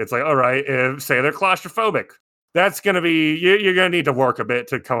thing. It's like, all right, if say they're claustrophobic, that's going to be, you're going to need to work a bit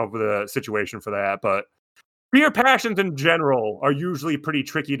to come up with a situation for that. But fear passions in general are usually pretty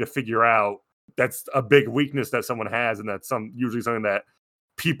tricky to figure out. That's a big weakness that someone has, and that's usually something that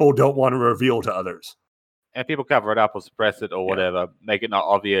people don't want to reveal to others. And people cover it up or suppress it or whatever, make it not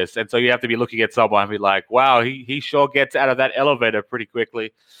obvious. And so you have to be looking at someone and be like, wow, he sure gets out of that elevator pretty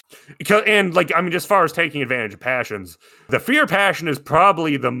quickly. And just as far as taking advantage of passions, the fear passion is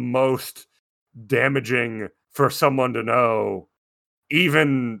probably the most damaging for someone to know,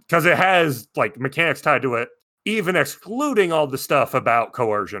 even because it has like mechanics tied to it, even excluding all the stuff about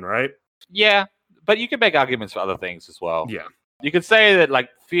coercion, right? Yeah, but you can make arguments for other things as well. Yeah. You could say that like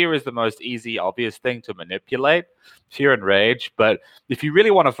fear is the most easy, obvious thing to manipulate, fear and rage. But if you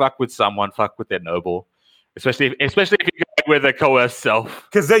really want to fuck with someone, fuck with their noble, especially if you go with a coerced self.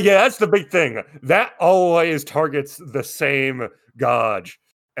 Because that's the big thing. That always targets the same gauge.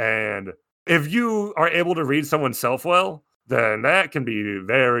 And if you are able to read someone's self well, then that can be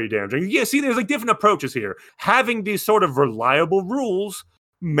very damaging. Yeah, see, there's like different approaches here. Having these sort of reliable rules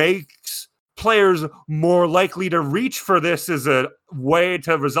makes players more likely to reach for this as a way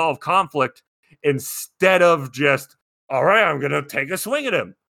to resolve conflict instead of just, all right, I'm going to take a swing at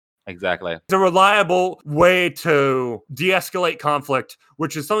him. Exactly. It's a reliable way to de-escalate conflict,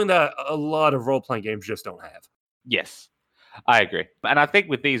 which is something that a lot of role-playing games just don't have. Yes, I agree. And I think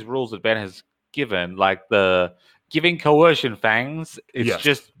with these rules that Ben has given, like the giving coercion fangs, it's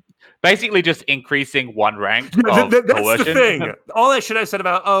just basically just increasing one rank of that's coercion. The thing. All that shit I said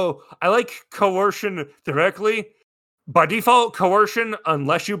about, I like coercion theoretically. By default, coercion,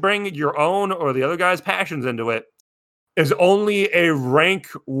 unless you bring your own or the other guy's passions into it, is only a rank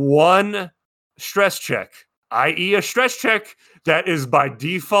 1 stress check, i.e. a stress check that is by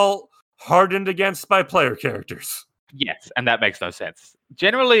default hardened against by player characters. Yes, and that makes no sense.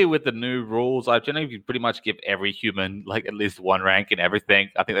 Generally, with the new rules, I generally pretty much give every human like at least 1 rank in everything.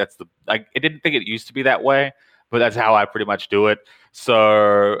 I think that's I didn't think it used to be that way, but that's how I pretty much do it.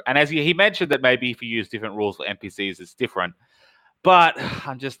 So, and as he mentioned that maybe if you use different rules for NPCs, it's different. But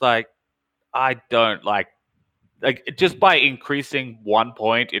I'm just like, I don't like just by increasing 1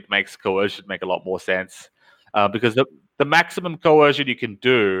 point, it makes coercion make a lot more sense. Because the maximum coercion you can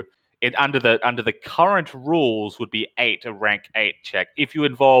do under the current rules would be 8, a rank 8 check. If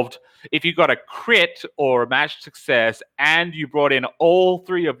you got a crit or a matched success and you brought in all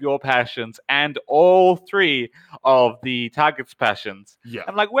 3 of your passions and all 3 of the target's passions. Yeah.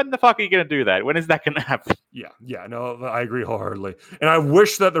 I'm like, when the fuck are you going to do that? When is that going to happen? Yeah, no, I agree wholeheartedly. And I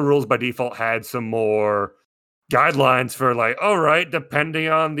wish that the rules by default had some more guidelines for like, all right, depending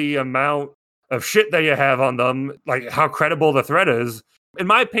on the amount of shit that you have on them, like how credible the threat is. In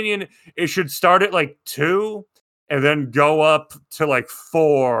my opinion, it should start at like 2 and then go up to like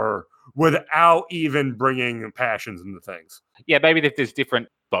 4 without even bringing passions into things. Yeah, maybe if there's different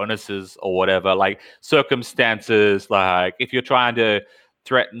bonuses or whatever, like circumstances, like if you're trying to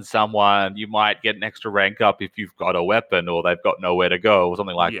threaten someone, you might get an extra rank up if you've got a weapon or they've got nowhere to go or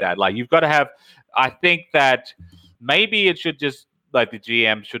something like that. Like you've got to have, I think that maybe it should just, like the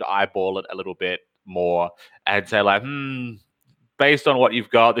GM should eyeball it a little bit more and say like, based on what you've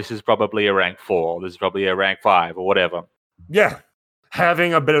got, this is probably a rank 4, this is probably a rank 5 or whatever. Yeah.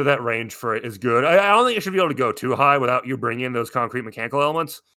 Having a bit of that range for it is good. I don't think it should be able to go too high without you bringing in those concrete mechanical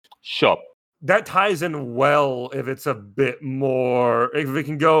elements. Sure. That ties in well if it's a bit more, if it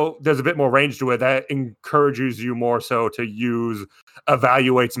can go, there's a bit more range to it, that encourages you more so to use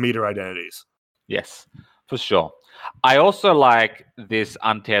evaluates meter identities. Yes. For sure. I also like this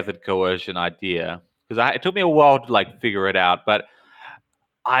untethered coercion idea because it took me a while to like figure it out, but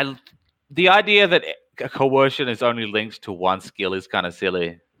the idea that coercion is only linked to one skill is kind of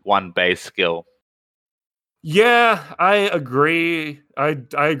silly. One base skill. Yeah, I agree. I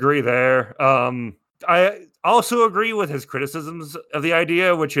agree there. I also agree with his criticisms of the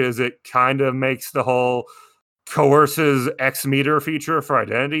idea, which is it kind of makes the whole coerces X meter feature for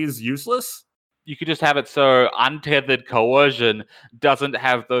identities useless. You could just have it so untethered coercion doesn't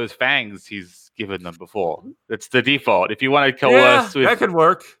have those fangs he's given them before. It's the default. If you want to coerce that could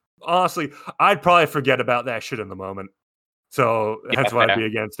work. Honestly, I'd probably forget about that shit in the moment. So that's why I'd be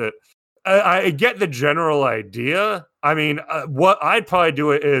against it. I get the general idea. I mean, what I'd probably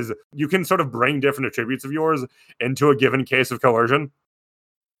do is you can sort of bring different attributes of yours into a given case of coercion.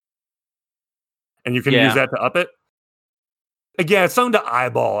 And you can use that to up it. Again, it's something to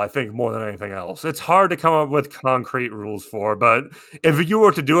eyeball, I think, more than anything else. It's hard to come up with concrete rules for, but if you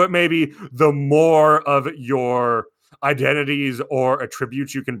were to do it, maybe the more of your identities or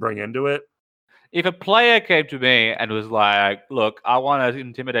attributes you can bring into it. If a player came to me and was like, look, I want to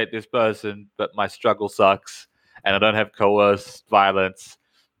intimidate this person, but my struggle sucks, and I don't have coerced violence,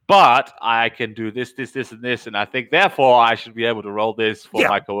 but I can do this, and this, and I think, therefore, I should be able to roll this for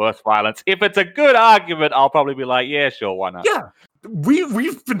my coerced violence. If it's a good argument, I'll probably be like, yeah, sure, why not? Yeah.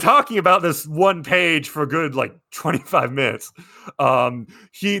 We've been talking about this one page for a good, 25 minutes.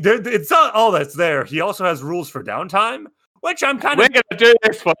 It's not all that's there. He also has rules for downtime, which I'm kind of... We're going to do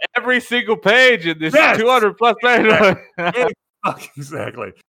this for every single page in this 200 plus page.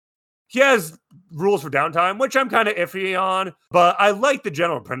 Exactly. He has rules for downtime, which I'm kind of iffy on, but I like the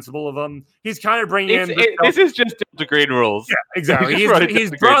general principle of them. He's kind of bringing in... This is just Delta Green rules. Yeah, exactly.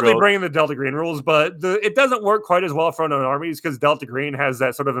 He's broadly bringing the Delta Green rules, but it doesn't work quite as well for unknown armies because Delta Green has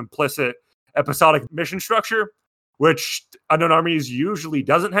that sort of implicit episodic mission structure, which unknown armies usually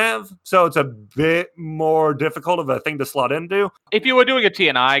doesn't have. So it's a bit more difficult of a thing to slot into. If you were doing a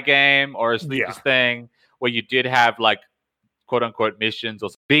TNI game or a Sleepers thing where you did have quote-unquote missions or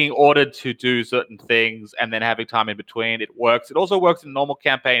being ordered to do certain things and then having time in between, it works. It also works in a normal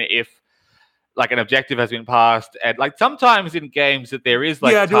campaign if an objective has been passed, and sometimes in games that there is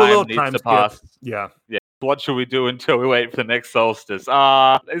time needs to pass. Yeah. What should we do until we wait for the next solstice?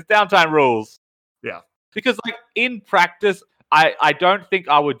 There's downtime rules. Yeah. Because in practice, I don't think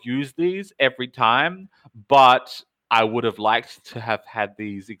I would use these every time, but I would have liked to have had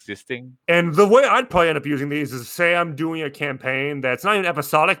these existing. And the way I'd probably end up using these is, say I'm doing a campaign that's not even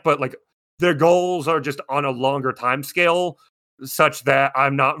episodic, but their goals are just on a longer time scale, such that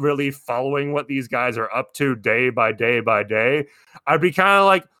I'm not really following what these guys are up to day by day by day. I'd be kind of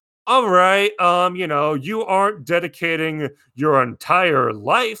like, all right, you aren't dedicating your entire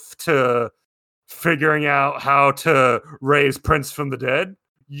life to figuring out how to raise Prince from the dead.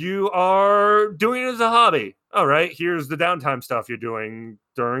 You are doing it as a hobby. All right, here's the downtime stuff you're doing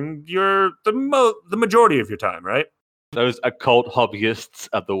during the majority of your time, right? Those occult hobbyists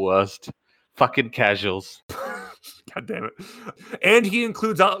are the worst. Fucking casuals. God damn it. And he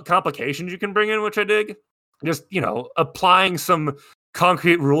includes complications you can bring in, which I dig. Just, applying some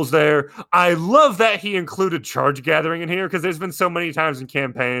concrete rules there. I love that he included charge gathering in here, because there's been so many times in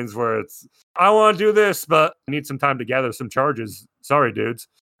campaigns where it's, I want to do this, but I need some time to gather some charges. Sorry, dudes.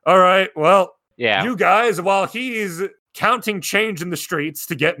 All right, well, you guys, while he's counting change in the streets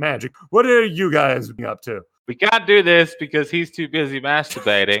to get magic, what are you guys up to? We can't do this because he's too busy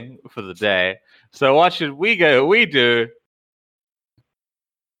masturbating for the day. So what should we do?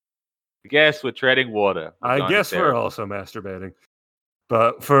 I guess we're treading water. I guess we're also masturbating,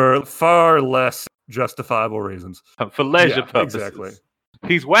 but for far less justifiable reasons. For leisure purposes. Exactly.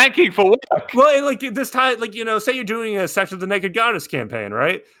 He's wanking for work. Well, this time, say you're doing a Sex of the Naked Goddess campaign,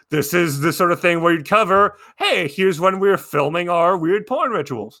 right? This is the sort of thing where you'd cover, hey, here's when we're filming our weird porn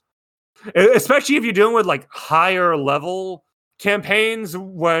rituals. Especially if you're dealing with higher level campaigns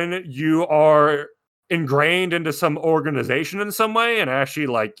when you are ingrained into some organization in some way and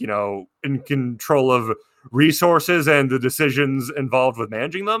actually in control of resources and the decisions involved with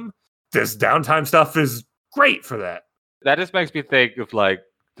managing them. This downtime stuff is great for that. That just makes me think of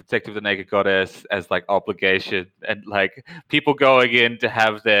Detective the Naked Goddess as obligation and people going in to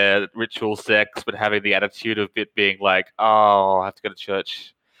have their ritual sex, but having the attitude of it being oh, I have to go to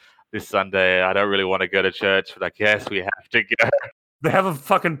church this Sunday. I don't really want to go to church, but I guess we have to go. They have a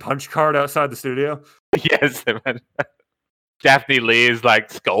fucking punch card outside the studio. Yes, Daphne Lee is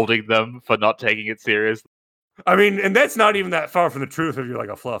scolding them for not taking it seriously. I mean, and that's not even that far from the truth if you're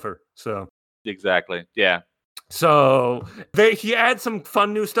a fluffer. So exactly, yeah. So he adds some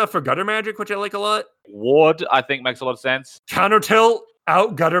fun new stuff for gutter magic, which I like a lot. Ward, I think, makes a lot of sense. Counter tilt,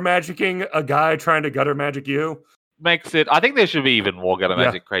 out gutter magicking a guy trying to gutter magic you. Makes it. I think there should be even more gutter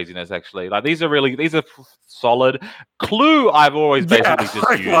magic craziness. Actually, like these are solid. Clue, I've always basically just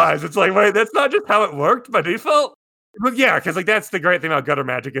likewise. used. It's like, wait, that's not just how it worked by default. But yeah, because like that's the great thing about gutter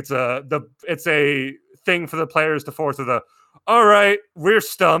magic. It's a thing for the players to force the. All right, we're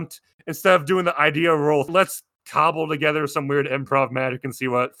stumped. Instead of doing the idea roll, let's cobble together some weird improv magic and see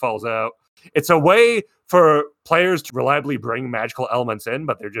what falls out. It's a way for players to reliably bring magical elements in,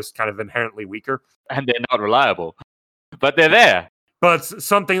 but they're just kind of inherently weaker. And they're not reliable. But they're there. But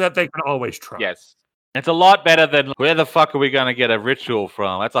something that they can always try. Yes. It's a lot better than where the fuck are we going to get a ritual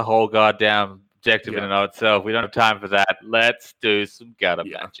from? That's a whole goddamn objective in and of itself. We don't have time for that. Let's do some gutter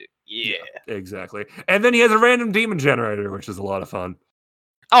magic. Yeah. Exactly. And then he has a random demon generator, which is a lot of fun.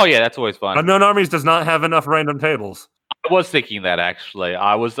 Oh, yeah, that's always fun. Unknown Armies does not have enough random tables. I was thinking that, actually.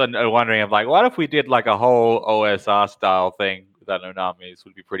 I was wondering, what if we did like a whole OSR style thing with Unknown Armies?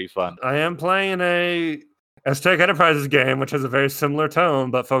 Would be pretty fun. I am playing a Aztec Enterprises game, which has a very similar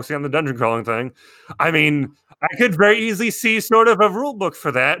tone, but focusing on the dungeon crawling thing. I mean, I could very easily see sort of a rule book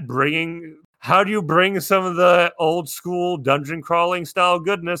for that, how do you bring some of the old school dungeon crawling style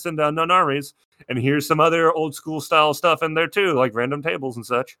goodness into Unknown Armies? And here's some other old school style stuff in there too, like random tables and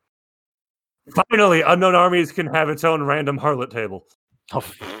such. Finally, Unknown Armies can have its own random harlot table.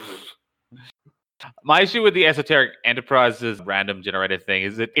 My issue with the Esoteric Enterprises random generator thing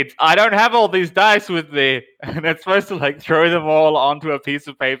is I don't have all these dice with me, and it's supposed to like throw them all onto a piece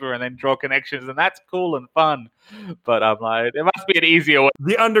of paper and then draw connections, and that's cool and fun. But I'm like, there must be an easier way.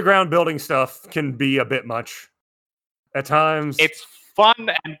 The underground building stuff can be a bit much at times. It's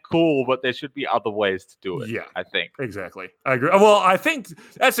fun and cool, but there should be other ways to do it. Yeah, I think. Exactly. I agree. Well, I think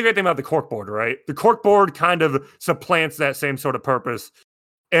that's the great thing about the corkboard, right? The corkboard kind of supplants that same sort of purpose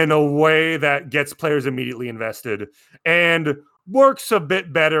in a way that gets players immediately invested and works a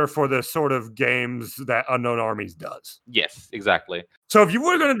bit better for the sort of games that Unknown Armies does. Yes, exactly. So if you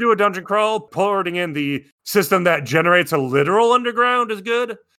were going to do a dungeon crawl, porting in the system that generates a literal underground is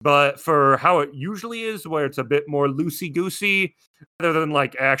good. But for how it usually is, where it's a bit more loosey-goosey, rather than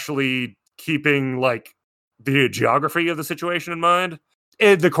like actually keeping like the geography of the situation in mind,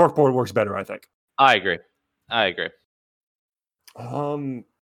 the corkboard works better, I think. I agree.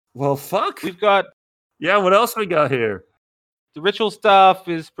 Well, fuck. We've got... Yeah, what else we got here? The ritual stuff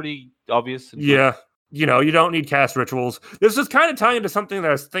is pretty obvious. Yeah. You know, you don't need cast rituals. This is kind of tying into something that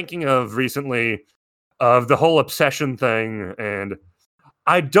I was thinking of recently, of the whole obsession thing. And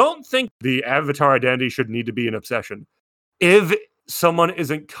I don't think the avatar identity should need to be an obsession if someone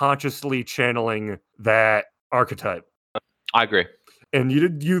isn't consciously channeling that archetype. I agree. And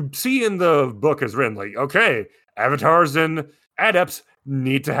you see in the book as written, like, okay, avatars and adepts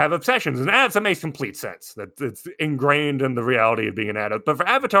need to have obsessions. And that makes complete sense. That it's ingrained in the reality of being an adept. But for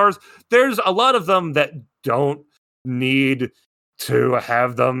avatars, there's a lot of them that don't need to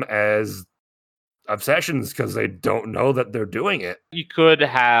have them as obsessions because they don't know that they're doing it. You could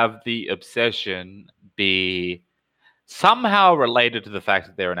have the obsession be somehow related to the fact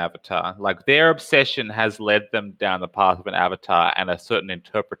that they're an avatar. Like their obsession has led them down the path of an avatar and a certain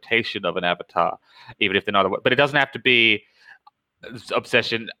interpretation of an avatar, even if they're not aware. But it doesn't have to be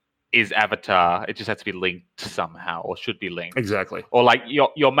obsession is avatar. It just has to be linked somehow, or should be linked. Exactly. Or like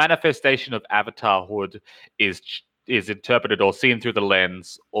your manifestation of avatarhood is interpreted or seen through the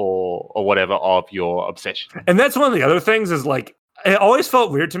lens or whatever of your obsession. And that's one of the other things is like, it always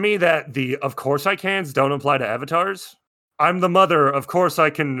felt weird to me that the of course I cans don't apply to avatars. I'm the mother, of course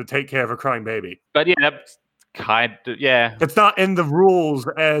I can take care of a crying baby. But yeah, that's kind of, yeah. It's not in the rules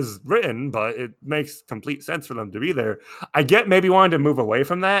as written, but it makes complete sense for them to be there. I get maybe wanting to move away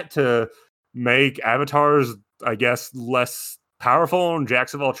from that to make avatars, I guess, less powerful and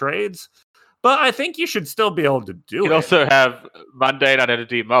jacks of all trades. But I think you should still be able to do it. You also have mundane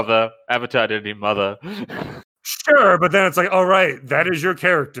identity mother, avatar identity mother. Sure, but then it's like, all right, that is your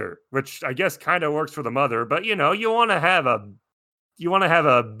character, which I guess kind of works for the mother. But you know, you want to have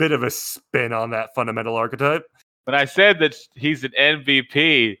a bit of a spin on that fundamental archetype. When I said that he's an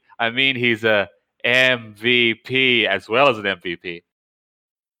MVP, I mean he's a MVP as well as an MVP.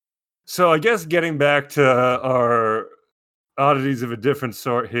 So I guess getting back to our oddities of a different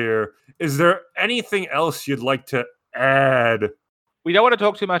sort here, is there anything else you'd like to add? We don't want to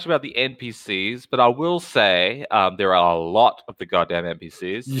talk too much about the NPCs, but I will say there are a lot of the goddamn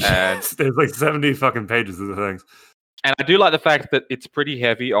NPCs. Yes, there's like 70 fucking pages of the things. And I do like the fact that it's pretty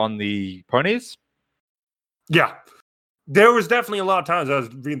heavy on the ponies. Yeah. there was definitely a lot of times I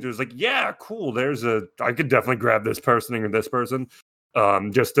was reading through, it's like, yeah, cool. I could definitely grab this person or this person,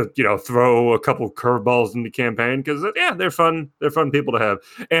 just to throw a couple curveballs in the campaign because they're fun. They're fun people to have,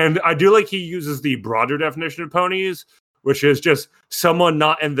 and I do like he uses the broader definition of ponies, which is just someone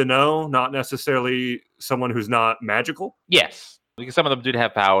not in the know, not necessarily someone who's not magical. Yes, because some of them do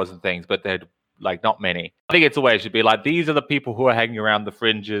have powers and things, but they're like not many. I think it's the way it should be. Like, these are the people who are hanging around the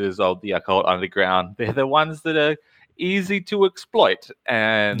fringes of the occult underground. They're the ones that are easy to exploit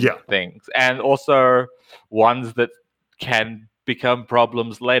and things, and also ones that can become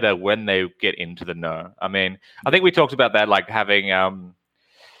problems later when they get into the know. I mean, I think we talked about that, like having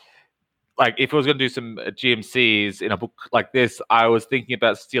like if I was going to do some GMCs in a book like this, I was thinking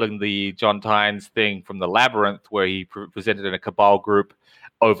about stealing the John Tynes thing from the Labyrinth, where he presented in a Cabal group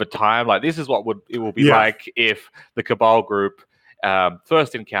over time. Like, this is what it will be like if the Cabal group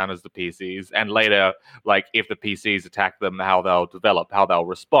first encounters the PCs, and later, like, if the PCs attack them, how they'll develop, how they'll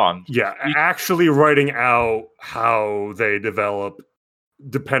respond. Yeah, actually writing out how they develop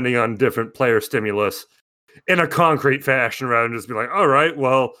depending on different player stimulus in a concrete fashion, rather than just be like, all right,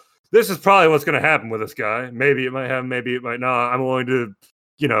 well, this is probably what's going to happen with this guy. Maybe it might happen, maybe it might not. I'm willing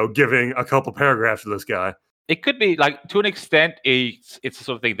to, giving a couple paragraphs to this guy. It could be, like, to an extent, it's the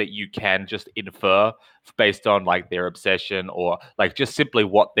sort of thing that you can just infer based on, like, their obsession or, like, just simply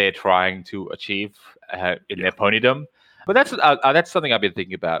what they're trying to achieve in their ponydom. But that's something I've been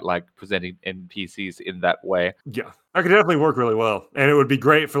thinking about, like, presenting NPCs in that way. Yeah, that could definitely work really well. And it would be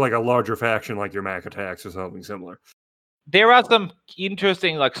great for, like, a larger faction like your Mac Attacks or something similar. There are some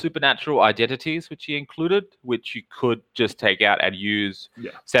interesting, like, supernatural identities which he included, which you could just take out and use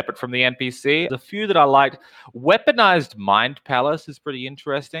separate from the NPC. The few that I liked, weaponized Mind Palace is pretty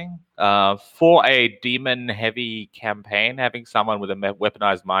interesting. For a demon-heavy campaign, having someone with a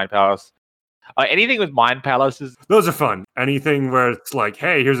weaponized Mind Palace, anything with Mind Palaces, those are fun. Anything where it's like,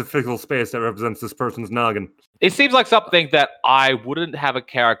 hey, here's a physical space that represents this person's noggin. It seems like something that I wouldn't have a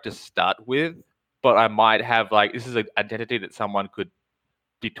character start with, but I might have, like, this is an identity that someone could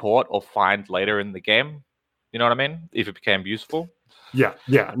be taught or find later in the game. You know what I mean? If it became useful. Yeah,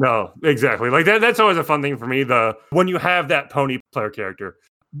 no, exactly. Like, that's always a fun thing for me. When you have that pony player character,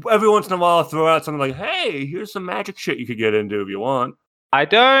 every once in a while I'll throw out something like, hey, here's some magic shit you could get into if you want. I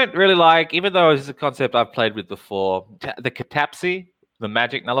don't really like, even though it's a concept I've played with before, the Catapsy, the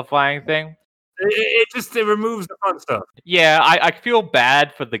magic nullifying thing. It removes the fun stuff. Yeah, I feel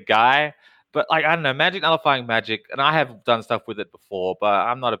bad for the guy. But, like, I don't know, magic nullifying magic, and I have done stuff with it before, but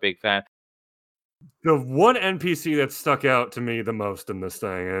I'm not a big fan. The one NPC that stuck out to me the most in this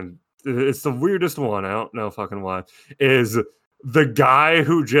thing, and it's the weirdest one, I don't know fucking why, is the guy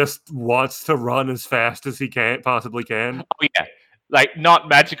who just wants to run as fast as he possibly can. Oh, yeah. Like, not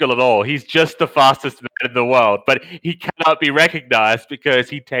magical at all. He's just the fastest man in the world, but he cannot be recognized because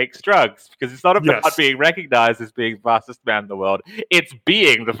he takes drugs. Because it's not about being recognized as being the fastest man in the world. It's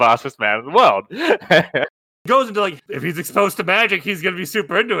being the fastest man in the world. Goes into, like, if he's exposed to magic, he's going to be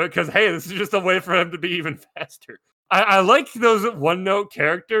super into it because, hey, this is just a way for him to be even faster. I like those one-note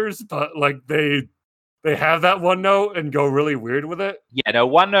characters, but, like, they have that one note and go really weird with it. Yeah, no,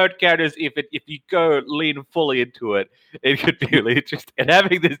 one note characters, if you go lean fully into it, it could be really interesting. And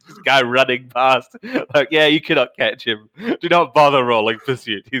having this guy running past, like, yeah, you cannot catch him. Do not bother rolling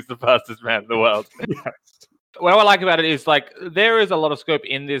pursuit. He's the fastest man in the world. Yes. What I like about it is, like, there is a lot of scope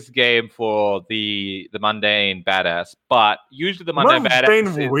in this game for the mundane badass, but usually the mundane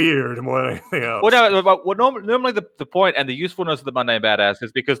badass is weird more than anything else. Well, no, normally the point and the usefulness of the mundane badass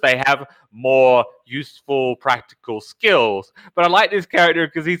is because they have more useful, practical skills. But I like this character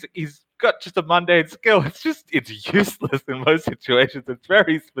because he's got just a mundane skill. It's useless in most situations. It's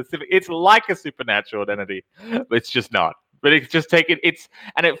very specific. It's like a supernatural identity, but it's just not. But it's just and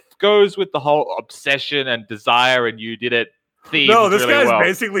it goes with the whole obsession and desire and you did it theme. No, this really guy's well.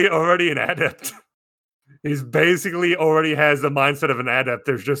 basically already an adept. He's basically already has the mindset of an adept.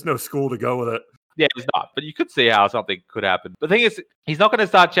 There's just no school to go with it. Yeah, he's not. But you could see how something could happen. The thing is, he's not going to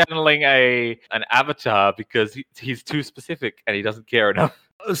start channeling an avatar because he's too specific and he doesn't care enough.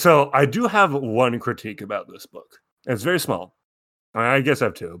 So I do have one critique about this book. It's very small. I guess I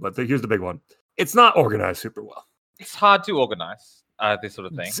have two, but here's the big one. It's not organized super well. It's hard to organize this sort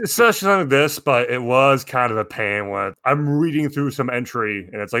of thing. It's such something like this, but it was kind of a pain when I'm reading through some entry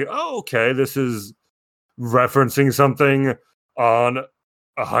and it's like, oh, okay, this is referencing something on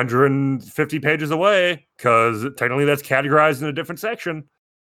 150 pages away because technically that's categorized in a different section.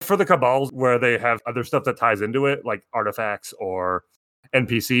 For the Cabals, where they have other stuff that ties into it, like artifacts or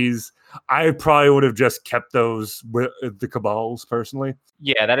NPCs, I probably would have just kept those with the Cabals personally.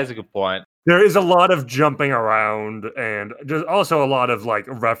 Yeah, that is a good point. There is a lot of jumping around, and there's also a lot of like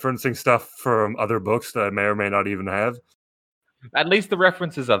referencing stuff from other books that I may or may not even have. At least the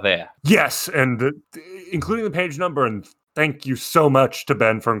references are there. Yes, and including the page number, and thank you so much to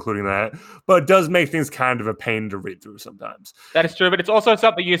Ben for including that. But it does make things kind of a pain to read through sometimes. That is true, but it's also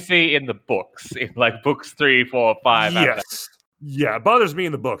something you see in the books, in like books 3, 4, 5. Yes. Yeah, it bothers me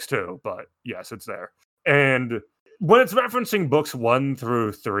in the books too, but yes, it's there. And when it's referencing books 1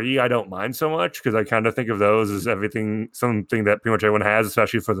 through 3, I don't mind so much because I kind of think of those as something that pretty much everyone has,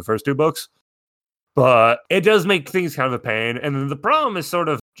 especially for the first 2 books. But it does make things kind of a pain. And then the problem is sort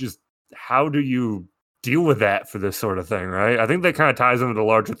of just how do you deal with that for this sort of thing, right? I think that kind of ties into the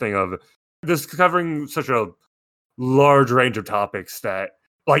larger thing of this covering such a large range of topics that,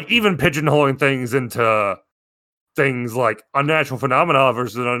 like, even pigeonholing things into things like unnatural phenomena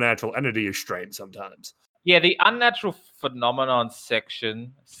versus an unnatural entity is strange sometimes. Yeah, the unnatural phenomenon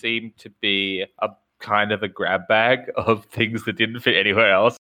section seemed to be a kind of a grab bag of things that didn't fit anywhere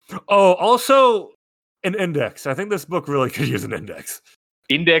else. Oh, also an index. I think this book really could use an index.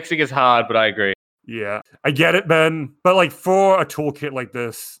 Indexing is hard, but I agree. Yeah, I get it, Ben. But like for a toolkit like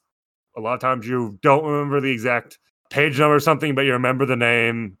this, a lot of times you don't remember the exact page number or something, but you remember the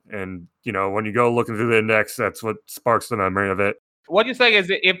name. And, you know, when you go looking through the index, that's what sparks the memory of it. What you're saying is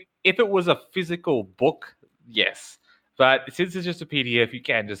that if it was a physical book, yes. But since it's just a PDF, you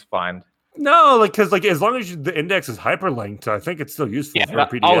can just find. No, like, because like as long as the index is hyperlinked, I think it's still useful for a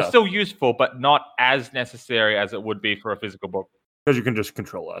PDF. Oh, it's still useful, but not as necessary as it would be for a physical book. Because you can just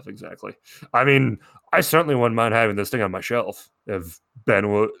control F, exactly. I mean, I certainly wouldn't mind having this thing on my shelf if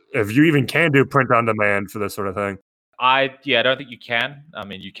you even can do print on demand for this sort of thing. I don't think you can. I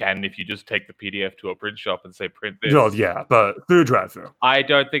mean, you can if you just take the PDF to a print shop and say print this. No, yeah, but through drive-through. I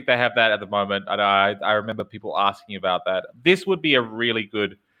don't think they have that at the moment. I remember people asking about that. This would be a really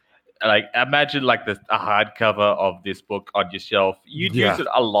good, like, imagine like a hardcover of this book on your shelf. You'd use it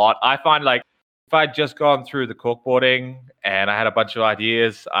a lot. I find like if I'd just gone through the corkboarding and I had a bunch of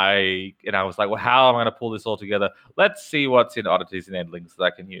ideas, I was like, well, how am I going to pull this all together? Let's see what's in Oddities and Endlings that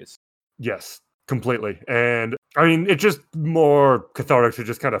I can use. Yes, completely. And I mean, it's just more cathartic to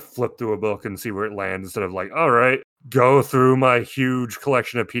just kind of flip through a book and see where it lands instead of like, all right, go through my huge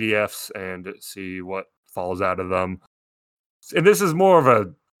collection of PDFs and see what falls out of them. And this is more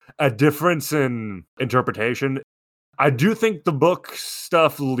of a difference in interpretation. I do think the book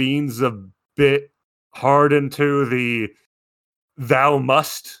stuff leans a bit hard into the thou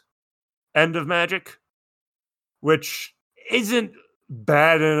must end of magic, which isn't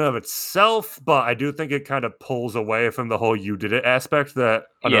bad in and of itself, but I do think it kind of pulls away from the whole you did it aspect that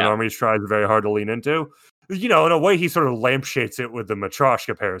Unknown Armies tries very hard to lean into. You know, in a way, he sort of lampshades it with the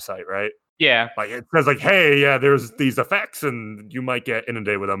Matryoshka parasite, right? Yeah. Like, it says like, hey, yeah, there's these effects and you might get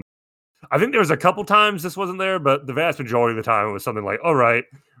inundated with them. I think there was a couple times this wasn't there, but the vast majority of the time it was something like, all right,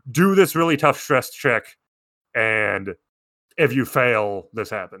 do this really tough stress check, and if you fail,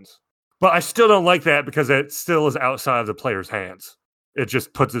 this happens. But I still don't like that because it still is outside of the player's hands. It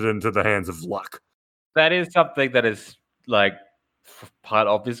just puts it into the hands of luck. That is something that is like part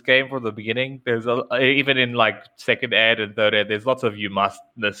of this game from the beginning. There's even in like second ed and third ed, there's lots of you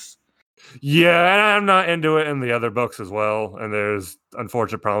mustness. Yeah, and I'm not into it in the other books as well, and there's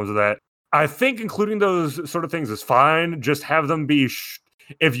unfortunate problems with that. I think including those sort of things is fine. Just have them be,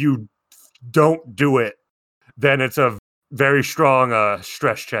 if you don't do it, then it's a very strong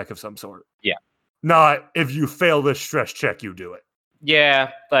stress check of some sort. Yeah. Not if you fail this stress check, you do it. Yeah,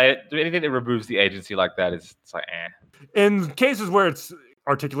 but anything that removes the agency like that is like, In cases where it's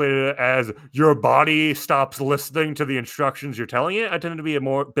articulated as your body stops listening to the instructions you're telling it, I tend to be a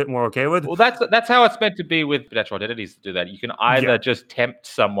bit more okay with. Well, that's how it's meant to be with natural identities to do that. You can either just tempt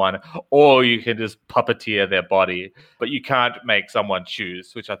someone or you can just puppeteer their body, but you can't make someone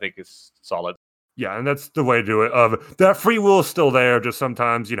choose, which I think is solid. Yeah, and that's the way to do it. Of that free will is still there, just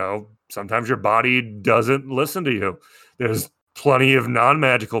sometimes, sometimes your body doesn't listen to you. There's plenty of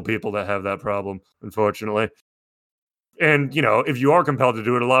non-magical people that have that problem, unfortunately. And, if you are compelled to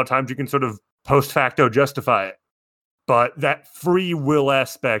do it, a lot of times you can sort of post facto justify it. But that free will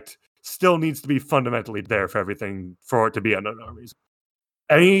aspect still needs to be fundamentally there for everything for it to be Unknown Armies.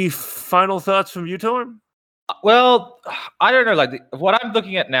 Any final thoughts from you, Torm? Well, I don't know. Like what I'm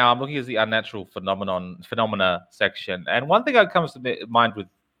looking at now, I'm looking at the unnatural phenomena section. And one thing that comes to mind with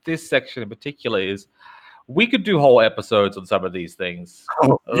this section in particular is we could do whole episodes on some of these things.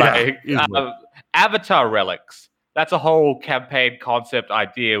 Avatar relics. That's a whole campaign concept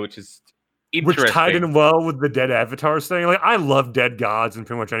idea, which is interesting. Which tied in well with the dead avatars thing. Like, I love dead gods in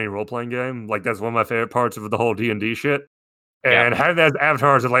pretty much any role-playing game. Like, that's one of my favorite parts of the whole D&D shit. And having that as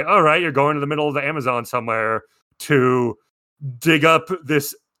avatars of like, all right, you're going to the middle of the Amazon somewhere to dig up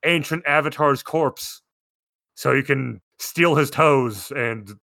this ancient avatar's corpse so you can steal his toes. And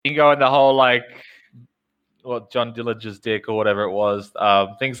you can go in the whole like John Dillinger's dick or whatever it was,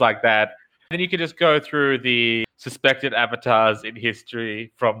 things like that. Then you can just go through the suspected avatars in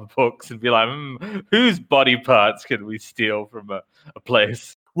history from the books and be like, whose body parts can we steal from a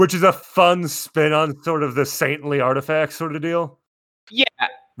place? Which is a fun spin on sort of the saintly artifact sort of deal. Yeah.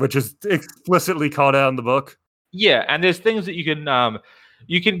 Which is explicitly called out in the book. Yeah, and there's things that you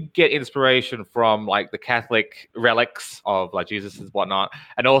can get inspiration from, like the Catholic relics of like Jesus and whatnot,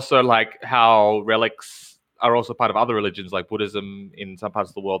 and also like how relics are also part of other religions, like Buddhism. In some parts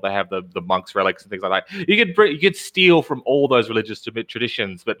of the world, they have the monks' relics and things like that. You could steal from all those religious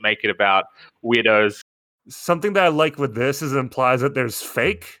traditions, but make it about weirdos. Something that I like with this is it implies that there's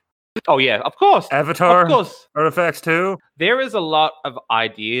fake. Oh yeah, of course. Avatar of course. artifacts too. There is a lot of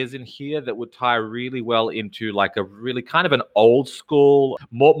ideas in here that would tie really well into like a really kind of an old school,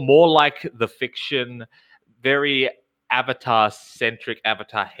 more like the fiction, very Avatar-centric,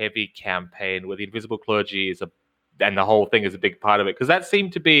 Avatar-heavy campaign where the invisible clergy and the whole thing is a big part of it. Because that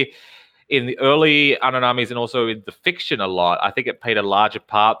seemed to be in the early Ananamis and also in the fiction a lot. I think it played a larger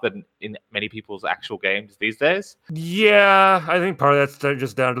part than in many people's actual games these days. Yeah, I think part of that's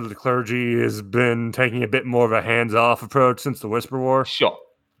just down to the clergy has been taking a bit more of a hands-off approach since the Whisper War. Sure.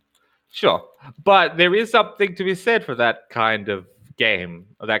 But there is something to be said for that kind of game,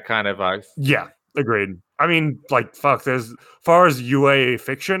 or that kind of... Yeah, agreed. I mean, like, fuck, as far as UA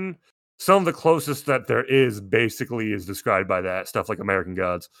fiction, some of the closest that there is basically is described by that stuff like American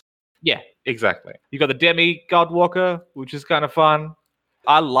Gods. Yeah, exactly. You got the Demi-God Walker, which is kind of fun.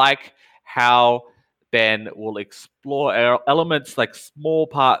 I like how Ben will explore elements like small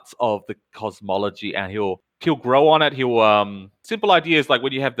parts of the cosmology, and he'll grow on it. He'll simple ideas like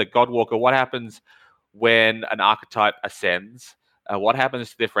when you have the God Walker, what happens when an archetype ascends? What happens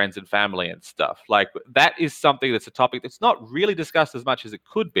to their friends and family and stuff? Like that is something that's a topic that's not really discussed as much as it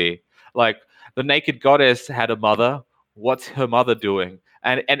could be. Like the naked goddess had a mother. What's her mother doing?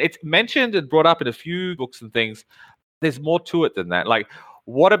 And it's mentioned and brought up in a few books and things. There's more to it than that. Like,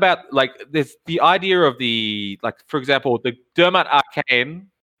 what about like there's the idea of the like, for example, the Dermot Arcane,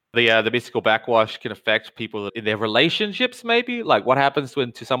 the mystical backwash can affect people in their relationships. Maybe like what happens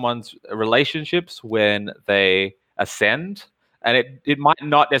to someone's relationships when they ascend, and it might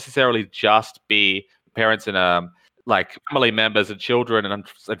not necessarily just be parents and like family members and children and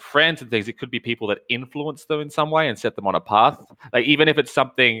friends and things. It could be people that influence them in some way and set them on a path. Like even if it's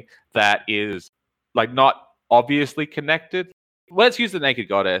something that is like not obviously connected. Let's use the Naked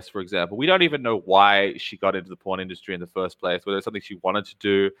Goddess, for example. We don't even know why she got into the porn industry in the first place, whether it's something she wanted to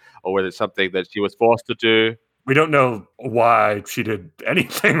do or whether it's something that she was forced to do. We don't know why she did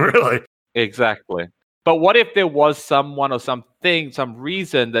anything, really. Exactly. But what if there was someone or something, some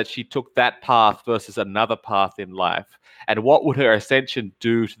reason that she took that path versus another path in life? And what would her ascension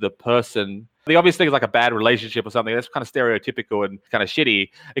do to the person? The obvious thing is like a bad relationship or something. That's kind of stereotypical and kind of shitty.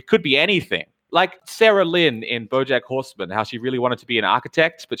 It could be anything. Like Sarah Lynn in BoJack Horseman, how she really wanted to be an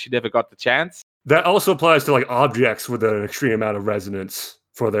architect, but she never got the chance. That also applies to like objects with an extreme amount of resonance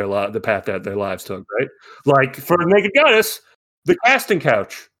for the path that their lives took, right? Like for the Naked Goddess, the casting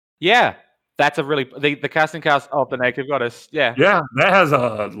couch. Yeah. That's a really the casting couch of the Naked Goddess. Yeah. Yeah, that has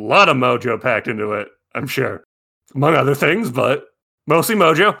a lot of mojo packed into it, I'm sure. Among other things, but mostly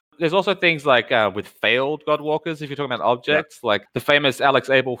mojo. There's also things like with failed Godwalkers, if you're talking about objects, like the famous Alex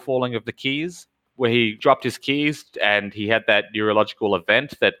Abel falling of the keys, where he dropped his keys and he had that neurological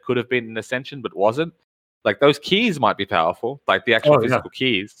event that could have been an ascension but wasn't. Like those keys might be powerful, like the actual physical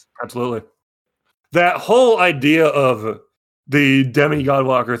keys. Absolutely. That whole idea of the demigod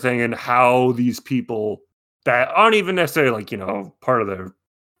walker thing and how these people that aren't even necessarily like, you know, part of their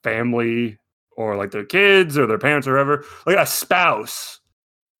family or like their kids or their parents or whatever, like a spouse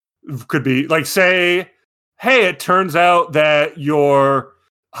could be like, say, hey, it turns out that your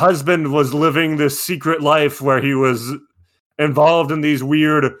husband was living this secret life where he was involved in these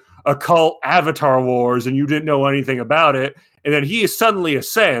weird occult avatar wars and you didn't know anything about it. And then he suddenly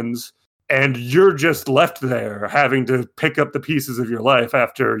ascends and you're just left there having to pick up the pieces of your life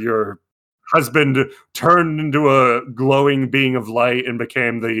after your husband turned into a glowing being of light and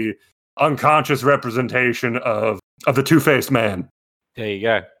became the unconscious representation of the two-faced man. There you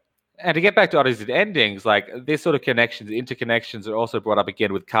go. And to get back to Odysseus endings, like this sort of connections, interconnections are also brought up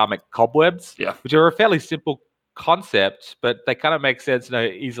again with karmic cobwebs, which are a fairly simple concept, but they kind of make sense and are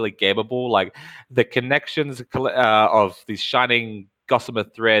easily gameable. Like the connections of these shining gossamer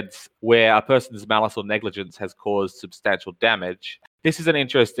threads where a person's malice or negligence has caused substantial damage. This is an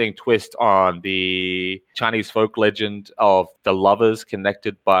interesting twist on the Chinese folk legend of the lovers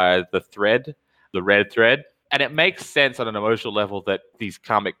connected by the thread, the red thread. And it makes sense on an emotional level that these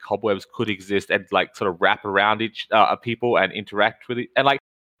karmic cobwebs could exist and like sort of wrap around each people and interact with it. And like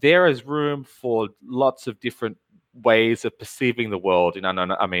there is room for lots of different ways of perceiving the world in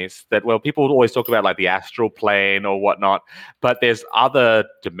unknown armies that, well, people always talk about like the astral plane or whatnot, but there's other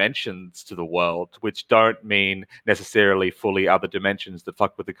dimensions to the world, which don't mean necessarily fully other dimensions that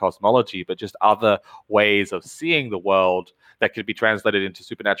fuck with the cosmology, but just other ways of seeing the world that could be translated into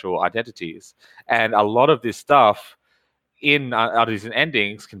supernatural identities. And a lot of this stuff in Oddities and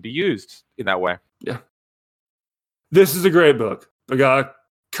Endings can be used in that way. Yeah. This is a great book. I got a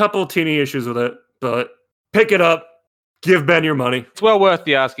couple teeny issues with it, but pick it up. Give Ben your money. It's well worth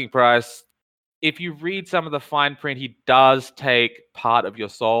the asking price. If you read some of the fine print, he does take part of your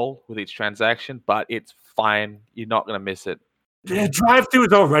soul with each transaction, but it's fine. You're not going to miss it. Yeah, Drive-Thru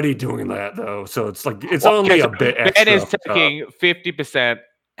is already doing that, though, so it's like it's only a bit extra. Ben is taking 50%,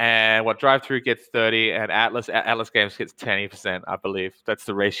 and what Drive-Thru gets 30%, and Atlas Games gets 20%, I believe. That's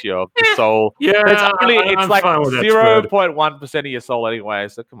the ratio of the soul. Yeah, it's like 0.1% of your soul anyway,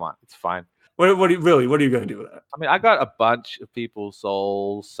 so come on, it's fine. What are you going to do with that? I mean, I got a bunch of people's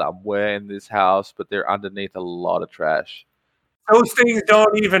souls somewhere in this house, but they're underneath a lot of trash. Those things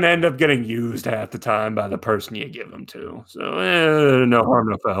don't even end up getting used half the time by the person you give them to. So, no harm,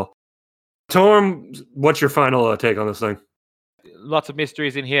 no foul. Torm, what's your final take on this thing? Lots of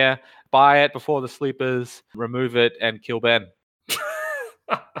mysteries in here. Buy it before the sleepers, remove it, and kill Ben.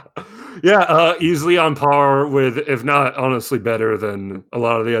 Yeah, easily on par with, if not honestly better than a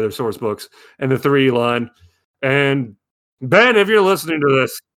lot of the other source books and the 3 line. And Ben, if you're listening to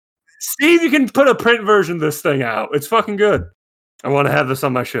this, see if you can put a print version of this thing out. It's fucking good. I want to have this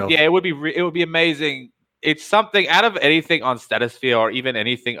on my shelf. Yeah, it would be amazing. It's something out of anything on Statosphere or even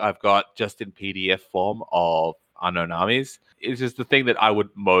anything I've got just in PDF form of Unknown Armies. It's just the thing that I would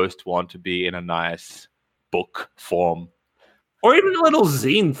most want to be in a nice book form. Or even a little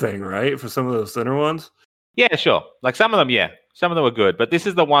zine thing, right? For some of those thinner ones. Yeah, sure. Like some of them, yeah. Some of them are good. But this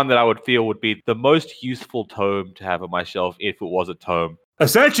is the one that I would feel would be the most useful tome to have on my shelf if it was a tome.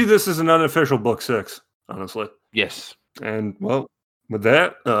 Essentially, this is an unofficial book 6, honestly. Yes. And, well, with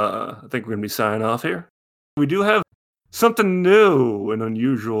that, I think we're going to be signing off here. We do have something new and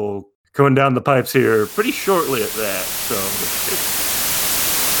unusual coming down the pipes here pretty shortly at that. So